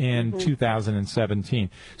facelift in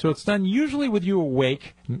 2017. So it's done usually with you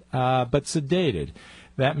awake, but sedated.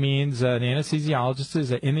 That means an anesthesiologist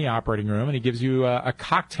is in the operating room, and he gives you a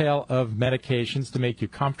cocktail of medications to make you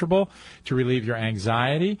comfortable, to relieve your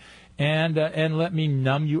anxiety, and let me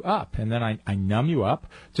numb you up. And then I numb you up,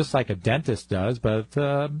 just like a dentist does, but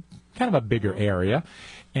kind of a bigger area.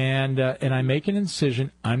 And I make an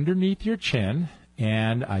incision underneath your chin,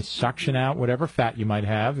 and I suction out whatever fat you might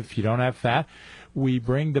have. If you don't have fat, we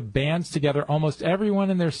bring the bands together. Almost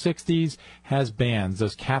everyone in their 60s has bands,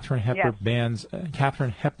 those Katharine Hepburn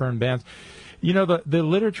bands. You know, the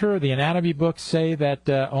literature, the anatomy books say that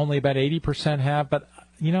only about 80% have, but,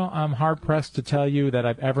 I'm hard-pressed to tell you that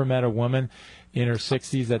I've ever met a woman in her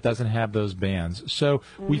 60s that doesn't have those bands. So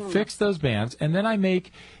we fix those bands, and then I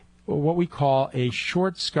make what we call a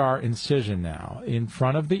short scar incision now in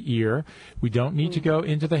front of the ear. We don't need to go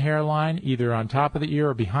into the hairline, either on top of the ear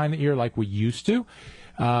or behind the ear like we used to.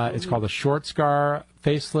 It's called a short scar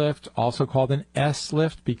facelift, also called an S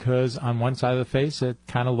lift, because on one side of the face it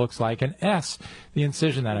kind of looks like an S, the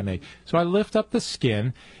incision that I make. So I lift up the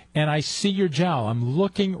skin and I see your jowl. I'm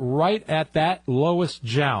looking right at that lowest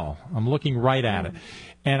jowl. I'm looking right at it.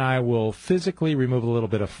 And I will physically remove a little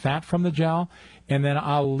bit of fat from the jowl, and then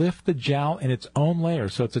I'll lift the jowl in its own layer.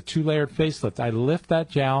 So it's a two-layered facelift. I lift that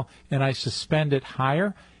jowl, and I suspend it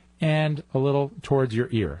higher and a little towards your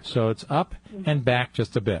ear. So it's up and back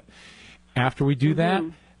just a bit. After we do that,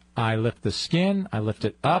 I lift the skin, I lift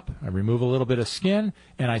it up, I remove a little bit of skin,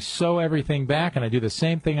 and I sew everything back, and I do the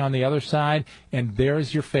same thing on the other side, and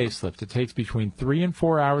there's your facelift. It takes between 3 and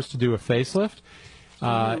 4 hours to do a facelift.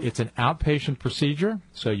 It's an outpatient procedure,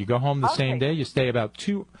 so you go home the same day. You stay about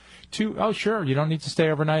two. Oh, sure, you don't need to stay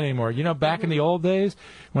overnight anymore. Back in the old days,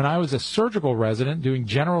 when I was a surgical resident doing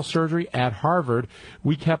general surgery at Harvard,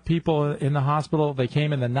 we kept people in the hospital. They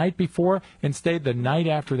came in the night before and stayed the night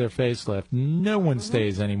after their facelift. No one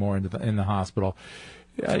stays anymore in the hospital.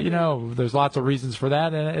 There's lots of reasons for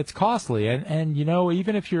that, and it's costly. And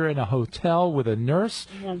even if you're in a hotel with a nurse,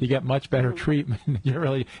 you get much better treatment,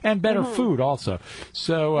 and better food also.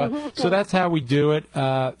 So that's how we do it.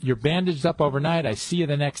 You're bandaged up overnight. I see you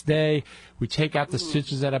the next day. We take out the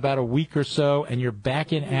stitches at about a week or so, and you're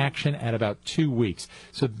back in action at about 2 weeks.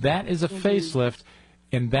 So that is a facelift,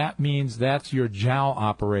 and that means that's your jowl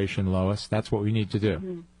operation, Lois. That's what we need to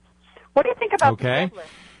do. What do you think about the facelift?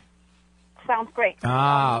 Sounds great.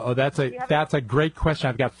 That's a great question.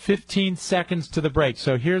 I've got 15 seconds to the break.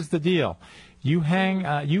 So here's the deal. You hang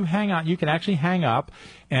on. You can actually hang up,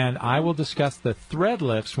 and I will discuss the thread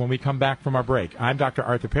lifts when we come back from our break. I'm Dr.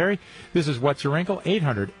 Arthur Perry. This is What's Your Wrinkle?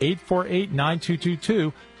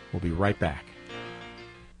 800-848-9222. We'll be right back.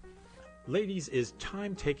 Ladies, is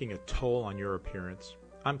time taking a toll on your appearance?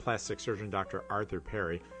 I'm plastic surgeon Dr. Arthur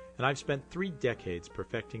Perry, and I've spent 3 decades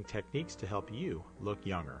perfecting techniques to help you look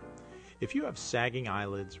younger. If you have sagging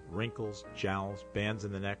eyelids, wrinkles, jowls, bands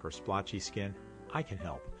in the neck, or splotchy skin, I can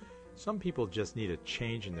help. Some people just need a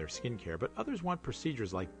change in their skincare, but others want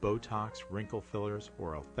procedures like Botox, wrinkle fillers,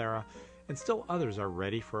 or Ulthera, and still others are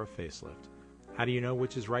ready for a facelift. How do you know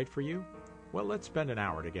which is right for you? Well, let's spend an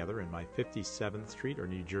hour together in my 57th Street or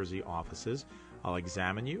New Jersey offices. I'll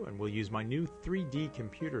examine you, and we'll use my new 3D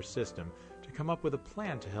computer system to come up with a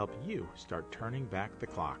plan to help you start turning back the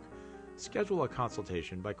clock. Schedule a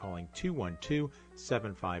consultation by calling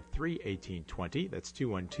 212-753-1820. That's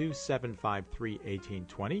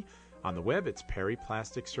 212-753-1820. On the web, it's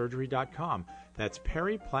perryplasticsurgery.com. That's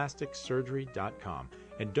perryplasticsurgery.com.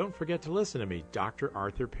 And don't forget to listen to me, Dr.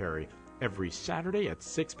 Arthur Perry, every Saturday at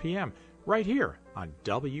 6 p.m. right here on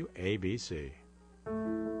WABC.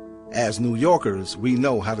 As New Yorkers, we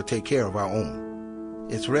know how to take care of our own.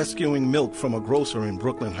 It's rescuing milk from a grocer in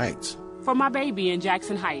Brooklyn Heights. For my baby in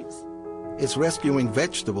Jackson Heights. It's rescuing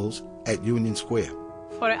vegetables at Union Square.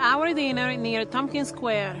 For our dinner near Tompkins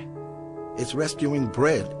Square. It's rescuing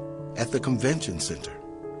bread at the convention center.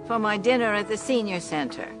 For my dinner at the senior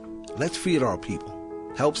center. Let's feed our people.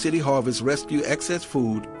 Help City Harvest rescue excess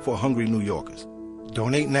food for hungry New Yorkers.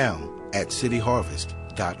 Donate now at cityharvest.org.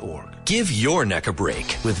 Give your neck a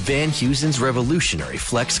break with Van Heusen's revolutionary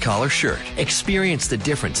Flex Collar shirt. Experience the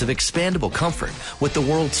difference of expandable comfort with the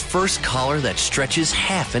world's first collar that stretches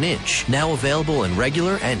half an inch. Now available in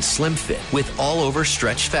regular and slim fit with all-over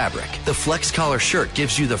stretch fabric. The Flex Collar shirt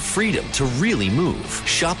gives you the freedom to really move.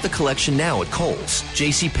 Shop the collection now at Kohl's,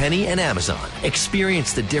 JCPenney, and Amazon.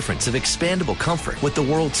 Experience the difference of expandable comfort with the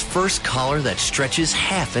world's first collar that stretches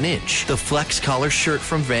half an inch. The Flex Collar shirt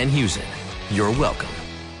from Van Heusen. You're welcome.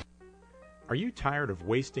 Are you tired of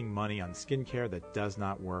wasting money on skincare that does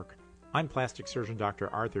not work? I'm plastic surgeon Dr.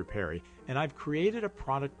 Arthur Perry, and I've created a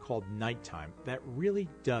product called Nighttime that really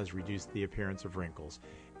does reduce the appearance of wrinkles,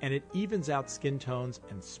 and it evens out skin tones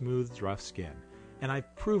and smooths rough skin. And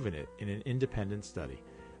I've proven it in an independent study.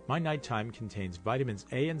 My Nighttime contains vitamins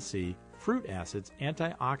A and C, fruit acids,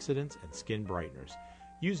 antioxidants, and skin brighteners.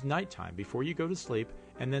 Use Nighttime before you go to sleep,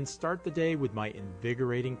 and then start the day with my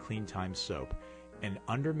invigorating Clean Time soap. And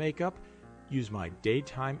under makeup, use my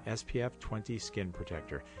Daytime SPF 20 skin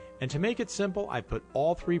protector. And to make it simple, I put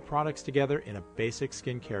all three products together in a basic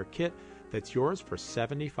skincare kit that's yours for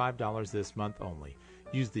 $75 this month only.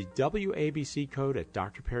 Use the WABC code at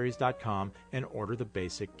drperrys.com and order the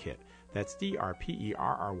basic kit. That's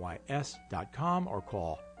DRPERRYS.com or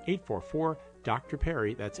call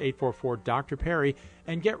 844-DR-PERRY. That's 844-DR-PERRY,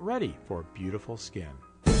 and get ready for beautiful skin.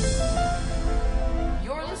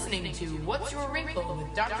 You're listening to What's Your Wrinkle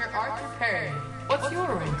with Dr. Arthur Perry. What's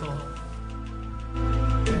your wrinkle?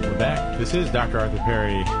 We're back. This is Dr. Arthur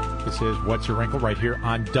Perry. This is What's Your Wrinkle right here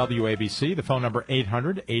on WABC. The phone number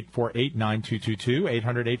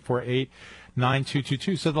 800-848-9222,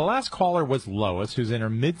 800-848-9222. So the last caller was Lois, who's in her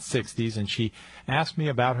mid-60s, and she asked me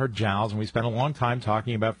about her jowls, and we spent a long time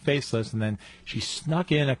talking about facelifts, and then she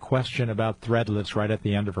snuck in a question about thread lifts right at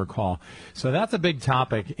the end of her call. So that's a big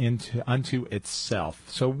topic unto itself.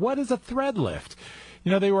 So what is a thread lift?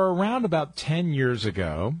 You know, they were around about 10 years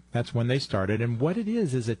ago. That's when they started. And what it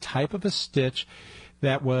is a type of a stitch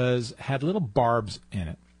that had little barbs in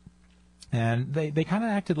it. And they kind of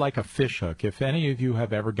acted like a fish hook. If any of you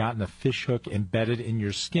have ever gotten a fish hook embedded in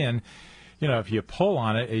your skin, you know, if you pull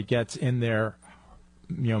on it, it gets in there,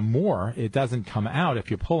 you know, more. It doesn't come out if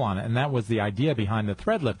you pull on it. And that was the idea behind the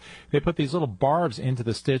thread lift. They put these little barbs into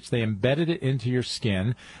the stitch. They embedded it into your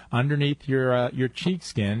skin, underneath your cheek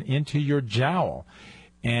skin, into your jowl.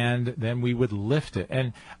 And then we would lift it.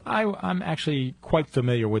 And I'm actually quite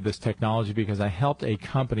familiar with this technology because I helped a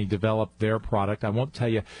company develop their product. I won't tell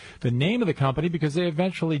you the name of the company because they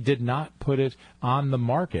eventually did not put it on the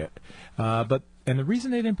market. And the reason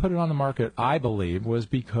they didn't put it on the market, I believe, was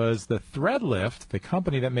because the thread lift, the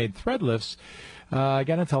company that made thread lifts, got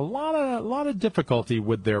into a lot of difficulty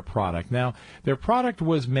with their product. Now, their product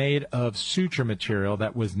was made of suture material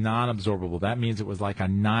that was non-absorbable. That means it was like a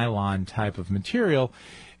nylon type of material.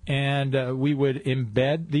 And we would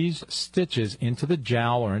embed these stitches into the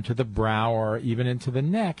jowl or into the brow or even into the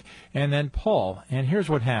neck and then pull. And here's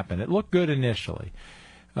what happened. It looked good initially.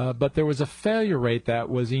 But there was a failure rate that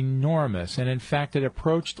was enormous. And, in fact, it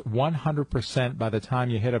approached 100% by the time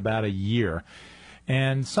you hit about a year.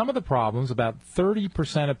 And some of the problems, about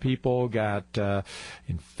 30% of people got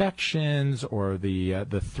infections, or the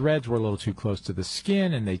threads were a little too close to the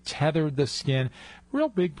skin and they tethered the skin. Real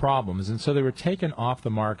big problems. And so they were taken off the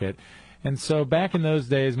market. And so back in those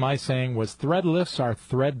days, my saying was thread lifts are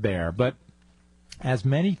threadbare. But as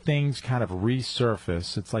many things kind of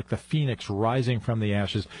resurface, it's like the phoenix rising from the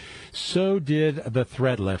ashes, so did the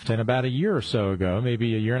thread lift. And about a year or so ago,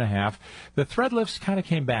 maybe a year and a half, the thread lifts kind of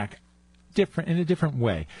came back in a different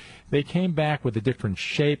way. They came back with a different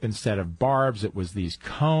shape. Instead of barbs, it was these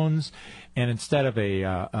cones, and instead of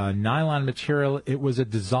a nylon material, it was a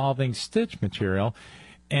dissolving stitch material.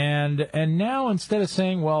 And now, instead of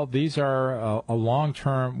saying, well, these are a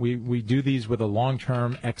long-term, we do these with a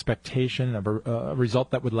long-term expectation of a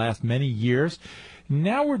result that would last many years.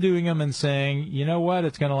 Now we're doing them and saying, you know what,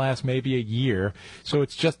 it's going to last maybe a year. So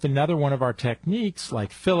it's just another one of our techniques,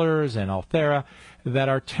 like fillers and Ulthera, that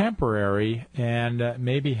are temporary and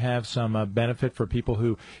maybe have some benefit for people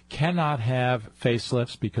who cannot have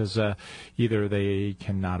facelifts because either they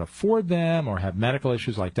cannot afford them or have medical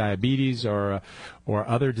issues like diabetes or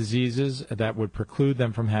other diseases that would preclude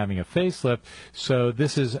them from having a facelift. So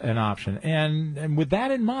this is an option. And with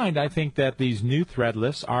that in mind, I think that these new thread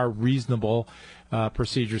lifts are reasonable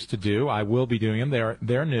procedures to do. I will be doing them.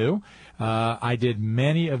 They're new. I did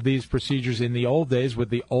many of these procedures in the old days with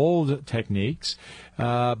the old techniques,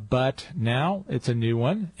 but now it's a new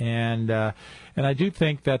one, and I do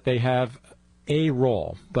think that they have a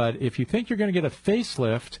role. But if you think you're going to get a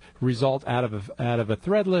facelift result out of a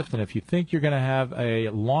thread lift, and if you think you're going to have a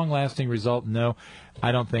long-lasting result, no,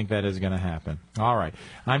 I don't think that is going to happen. All right.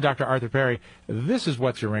 I'm Dr. Arthur Perry. This is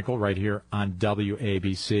What's Your Wrinkle right here on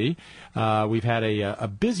WABC. We've had a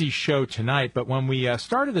busy show tonight, but when we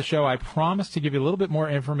started the show, I promised to give you a little bit more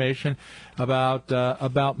information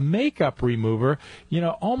about makeup remover. You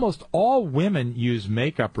know, almost all women use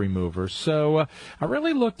makeup remover, so I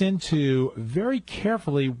really looked into very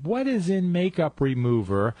carefully what is in makeup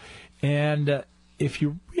remover, and if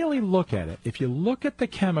you really look at it, if you look at the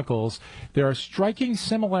chemicals, there are striking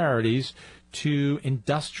similarities to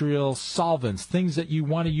industrial solvents, things that you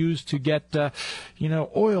want to use to get,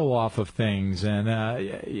 oil off of things. And,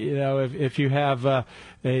 if you have an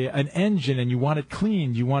engine and you want it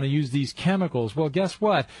cleaned, you want to use these chemicals. Well, guess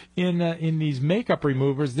what? In these makeup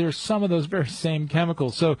removers, there's some of those very same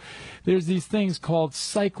chemicals. So there's these things called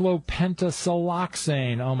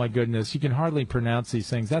cyclopentasiloxane. Oh, my goodness. You can hardly pronounce these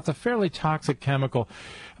things. That's a fairly toxic chemical.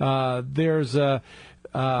 Here's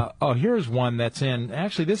one that's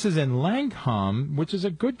this is in Lancome, which is a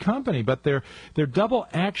good company, but their double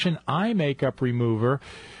action eye makeup remover,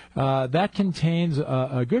 that contains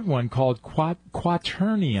a good one called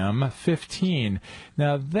Quaternium 15.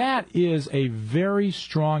 Now, that is a very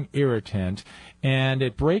strong irritant, and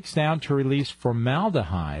it breaks down to release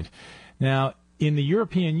formaldehyde. Now, in the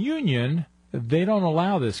European Union, they don't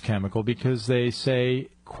allow this chemical because they say,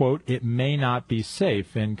 quote, it may not be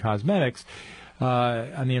safe in cosmetics.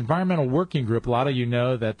 On the Environmental Working Group, a lot of you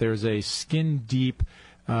know that there's a Skin Deep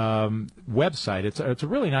website. It's a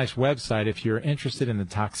really nice website if you're interested in the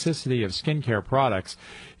toxicity of skincare products.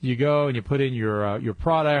 You go and you put in your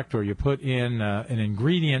product, or you put in an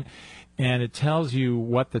ingredient, and it tells you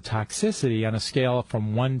what the toxicity on a scale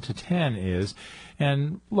from 1 to 10 is.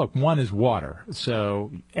 And look, 1 is water,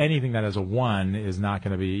 so anything that has a 1 is not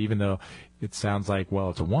going to be, even though it sounds like,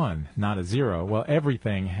 well, it's a 1, not a 0. Well,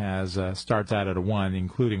 everything starts out at a 1,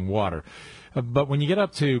 including water. But when you get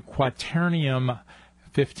up to Quaternium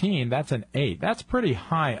 15, that's an 8. That's pretty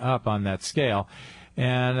high up on that scale.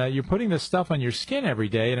 And you're putting this stuff on your skin every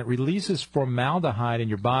day, and it releases formaldehyde in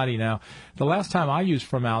your body. Now, the last time I used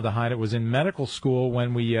formaldehyde, it was in medical school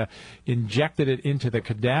when we injected it into the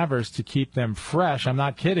cadavers to keep them fresh. I'm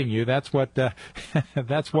not kidding you. That's what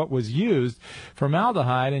that's what was used,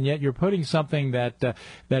 formaldehyde, and yet you're putting something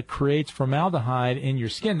that creates formaldehyde in your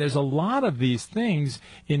skin. There's a lot of these things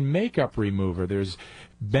in makeup remover. There's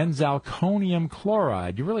benzalkonium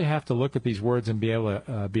chloride. You really have to look at these words and be able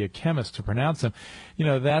to be a chemist to pronounce them. You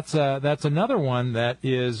know, that's another one that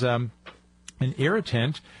is an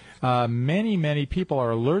irritant. Many people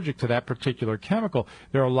are allergic to that particular chemical.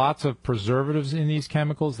 There are lots of preservatives in these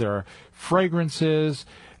chemicals. There are fragrances.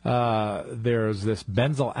 There's this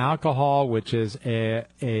benzyl alcohol, which is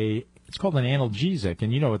it's called an analgesic,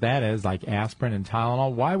 and you know what that is, like aspirin and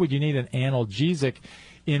Tylenol. Why would you need an analgesic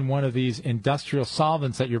in one of these industrial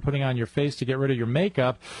solvents that you're putting on your face to get rid of your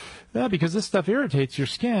makeup? Because this stuff irritates your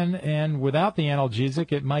skin, and without the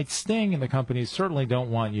analgesic, it might sting, and the companies certainly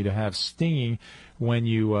don't want you to have stinging when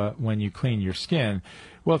you clean your skin.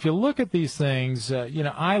 Well, if you look at these things,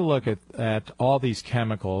 I look at all these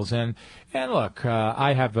chemicals, and look,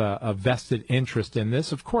 I have a vested interest in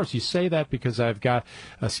this. Of course, you say that because I've got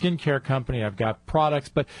a skincare company, I've got products,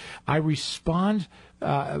 but I responded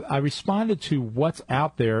to what's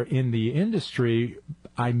out there in the industry.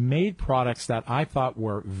 I made products that I thought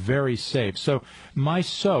were very safe. So my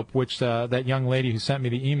soap, which that young lady who sent me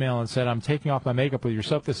the email and said, I'm taking off my makeup with your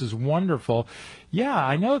soap, this is wonderful. Yeah,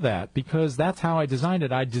 I know that because that's how I designed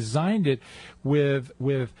it. I designed it with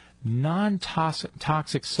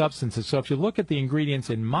non-toxic substances. So if you look at the ingredients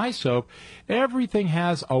in my soap, everything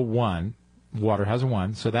has a 1. Water has a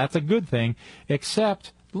 1, so that's a good thing,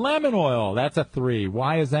 except lemon oil. That's a 3.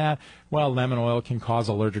 Why is that? Well, lemon oil can cause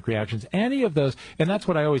allergic reactions. Any of those, and that's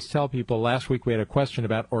what I always tell people. Last week we had a question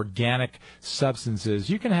about organic substances.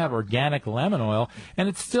 You can have organic lemon oil, and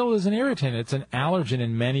it still is an irritant. It's an allergen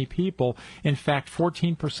in many people. In fact,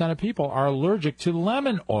 14% of people are allergic to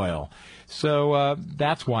lemon oil. So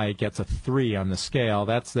that's why it gets a 3 on the scale.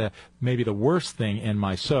 That's maybe the worst thing in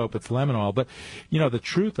my soap. It's lemon oil. But, the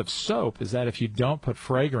truth of soap is that if you don't put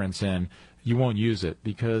fragrance in, you won't use it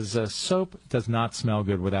because soap does not smell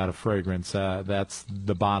good without a fragrance. That's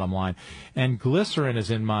the bottom line. And glycerin is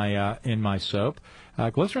in my soap.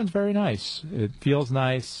 Glycerin's very nice. It feels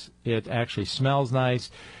nice. It actually smells nice.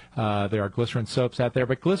 There are glycerin soaps out there,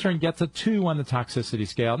 but glycerin gets a 2 on the toxicity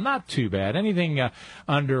scale. Not too bad. Anything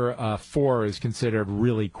under 4 is considered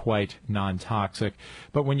really quite non-toxic.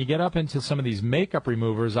 But when you get up into some of these makeup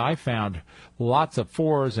removers, I found lots of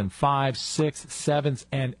 4s and 5s, 6s, 7s,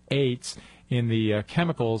 and 8s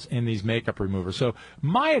chemicals in these makeup removers. So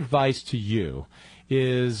my advice to you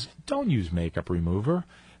is don't use makeup remover.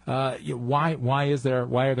 Why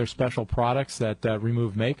are there special products that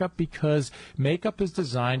remove makeup? Because makeup is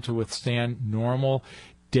designed to withstand normal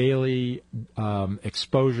daily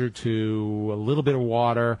exposure to a little bit of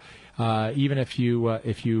water. Even if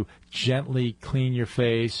you gently clean your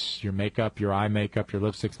face, your makeup, your eye makeup, your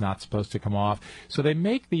lipstick's not supposed to come off. So they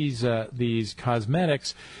make these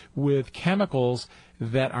cosmetics with chemicals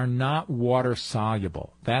that are not water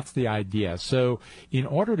soluble. That's the idea. So in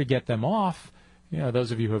order to get them off,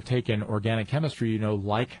 those of you who have taken organic chemistry,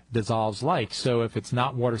 like dissolves like. So if it's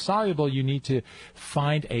not water soluble, you need to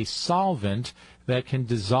find a solvent that can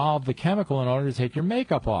dissolve the chemical in order to take your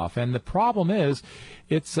makeup off. And the problem is,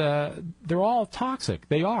 they're all toxic.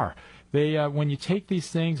 They are. When you take these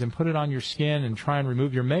things and put it on your skin and try and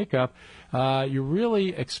remove your makeup, you're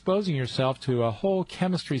really exposing yourself to a whole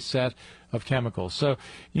chemistry set of chemicals. So,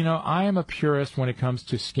 I am a purist when it comes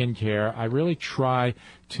to skincare. I really try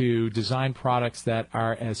to design products that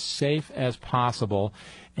are as safe as possible.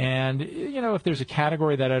 And, if there's a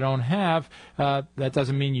category that I don't have, that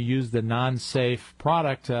doesn't mean you use the non-safe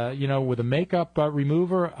product. With a makeup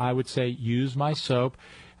remover, I would say use my soap.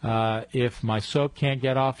 If my soap can't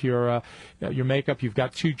get off your makeup, you've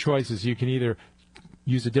got two choices. You can either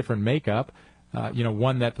use a different makeup,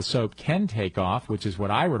 one that the soap can take off, which is what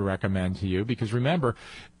I would recommend to you, because remember,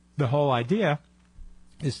 the whole idea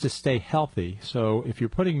is to stay healthy. So if you're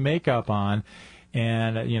putting makeup on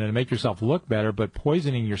and, to make yourself look better, but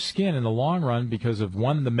poisoning your skin in the long run because of,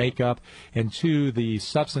 one, the makeup, and two, the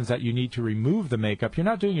substance that you need to remove the makeup, you're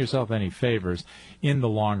not doing yourself any favors in the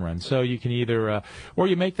long run. So you can either, or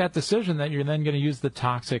you make that decision that you're then going to use the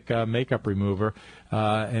toxic makeup remover,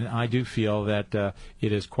 and I do feel that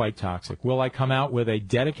it is quite toxic. Will I come out with a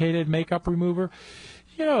dedicated makeup remover?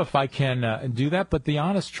 If I can do that, but the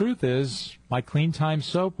honest truth is my Clean Time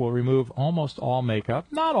soap will remove almost all makeup.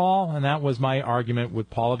 Not all, and that was my argument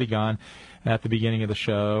with Paula Vigan at the beginning of the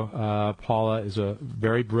show. Paula is a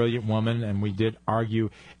very brilliant woman, and we did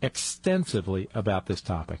argue extensively about this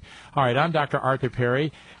topic. All right, I'm Dr. Arthur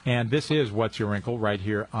Perry, and this is What's Your Wrinkle right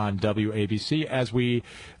here on WABC. As we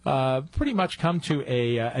pretty much come to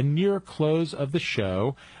a near close of the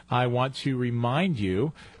show, I want to remind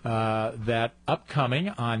you that upcoming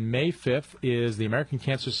on May 5th is the American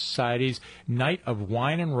Cancer Society's Night of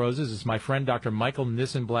Wine and Roses. It's my friend Dr. Michael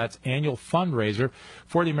Nissenblatt's annual fundraiser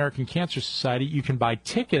for the American Cancer Society. You can buy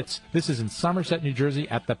tickets. This is in Somerset, New Jersey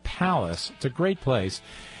at the Palace. It's a great place.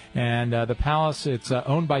 And the Palace, it's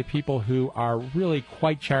owned by people who are really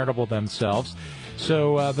quite charitable themselves.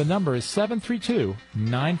 So the number is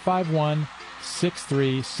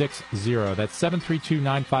 732-951-6360. That's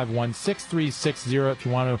 732-951-6360 if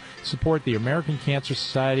you want to support the American Cancer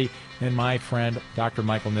Society and my friend Dr.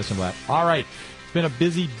 Michael Nissenblatt. All right. It's been a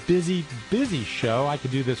busy, busy, busy show. I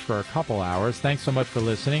could do this for a couple hours. Thanks so much for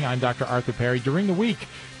listening. I'm Dr. Arthur Perry. During the week,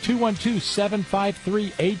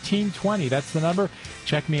 212-753-1820. That's the number.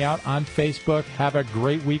 Check me out on Facebook. Have a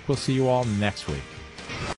great week. We'll see you all next week.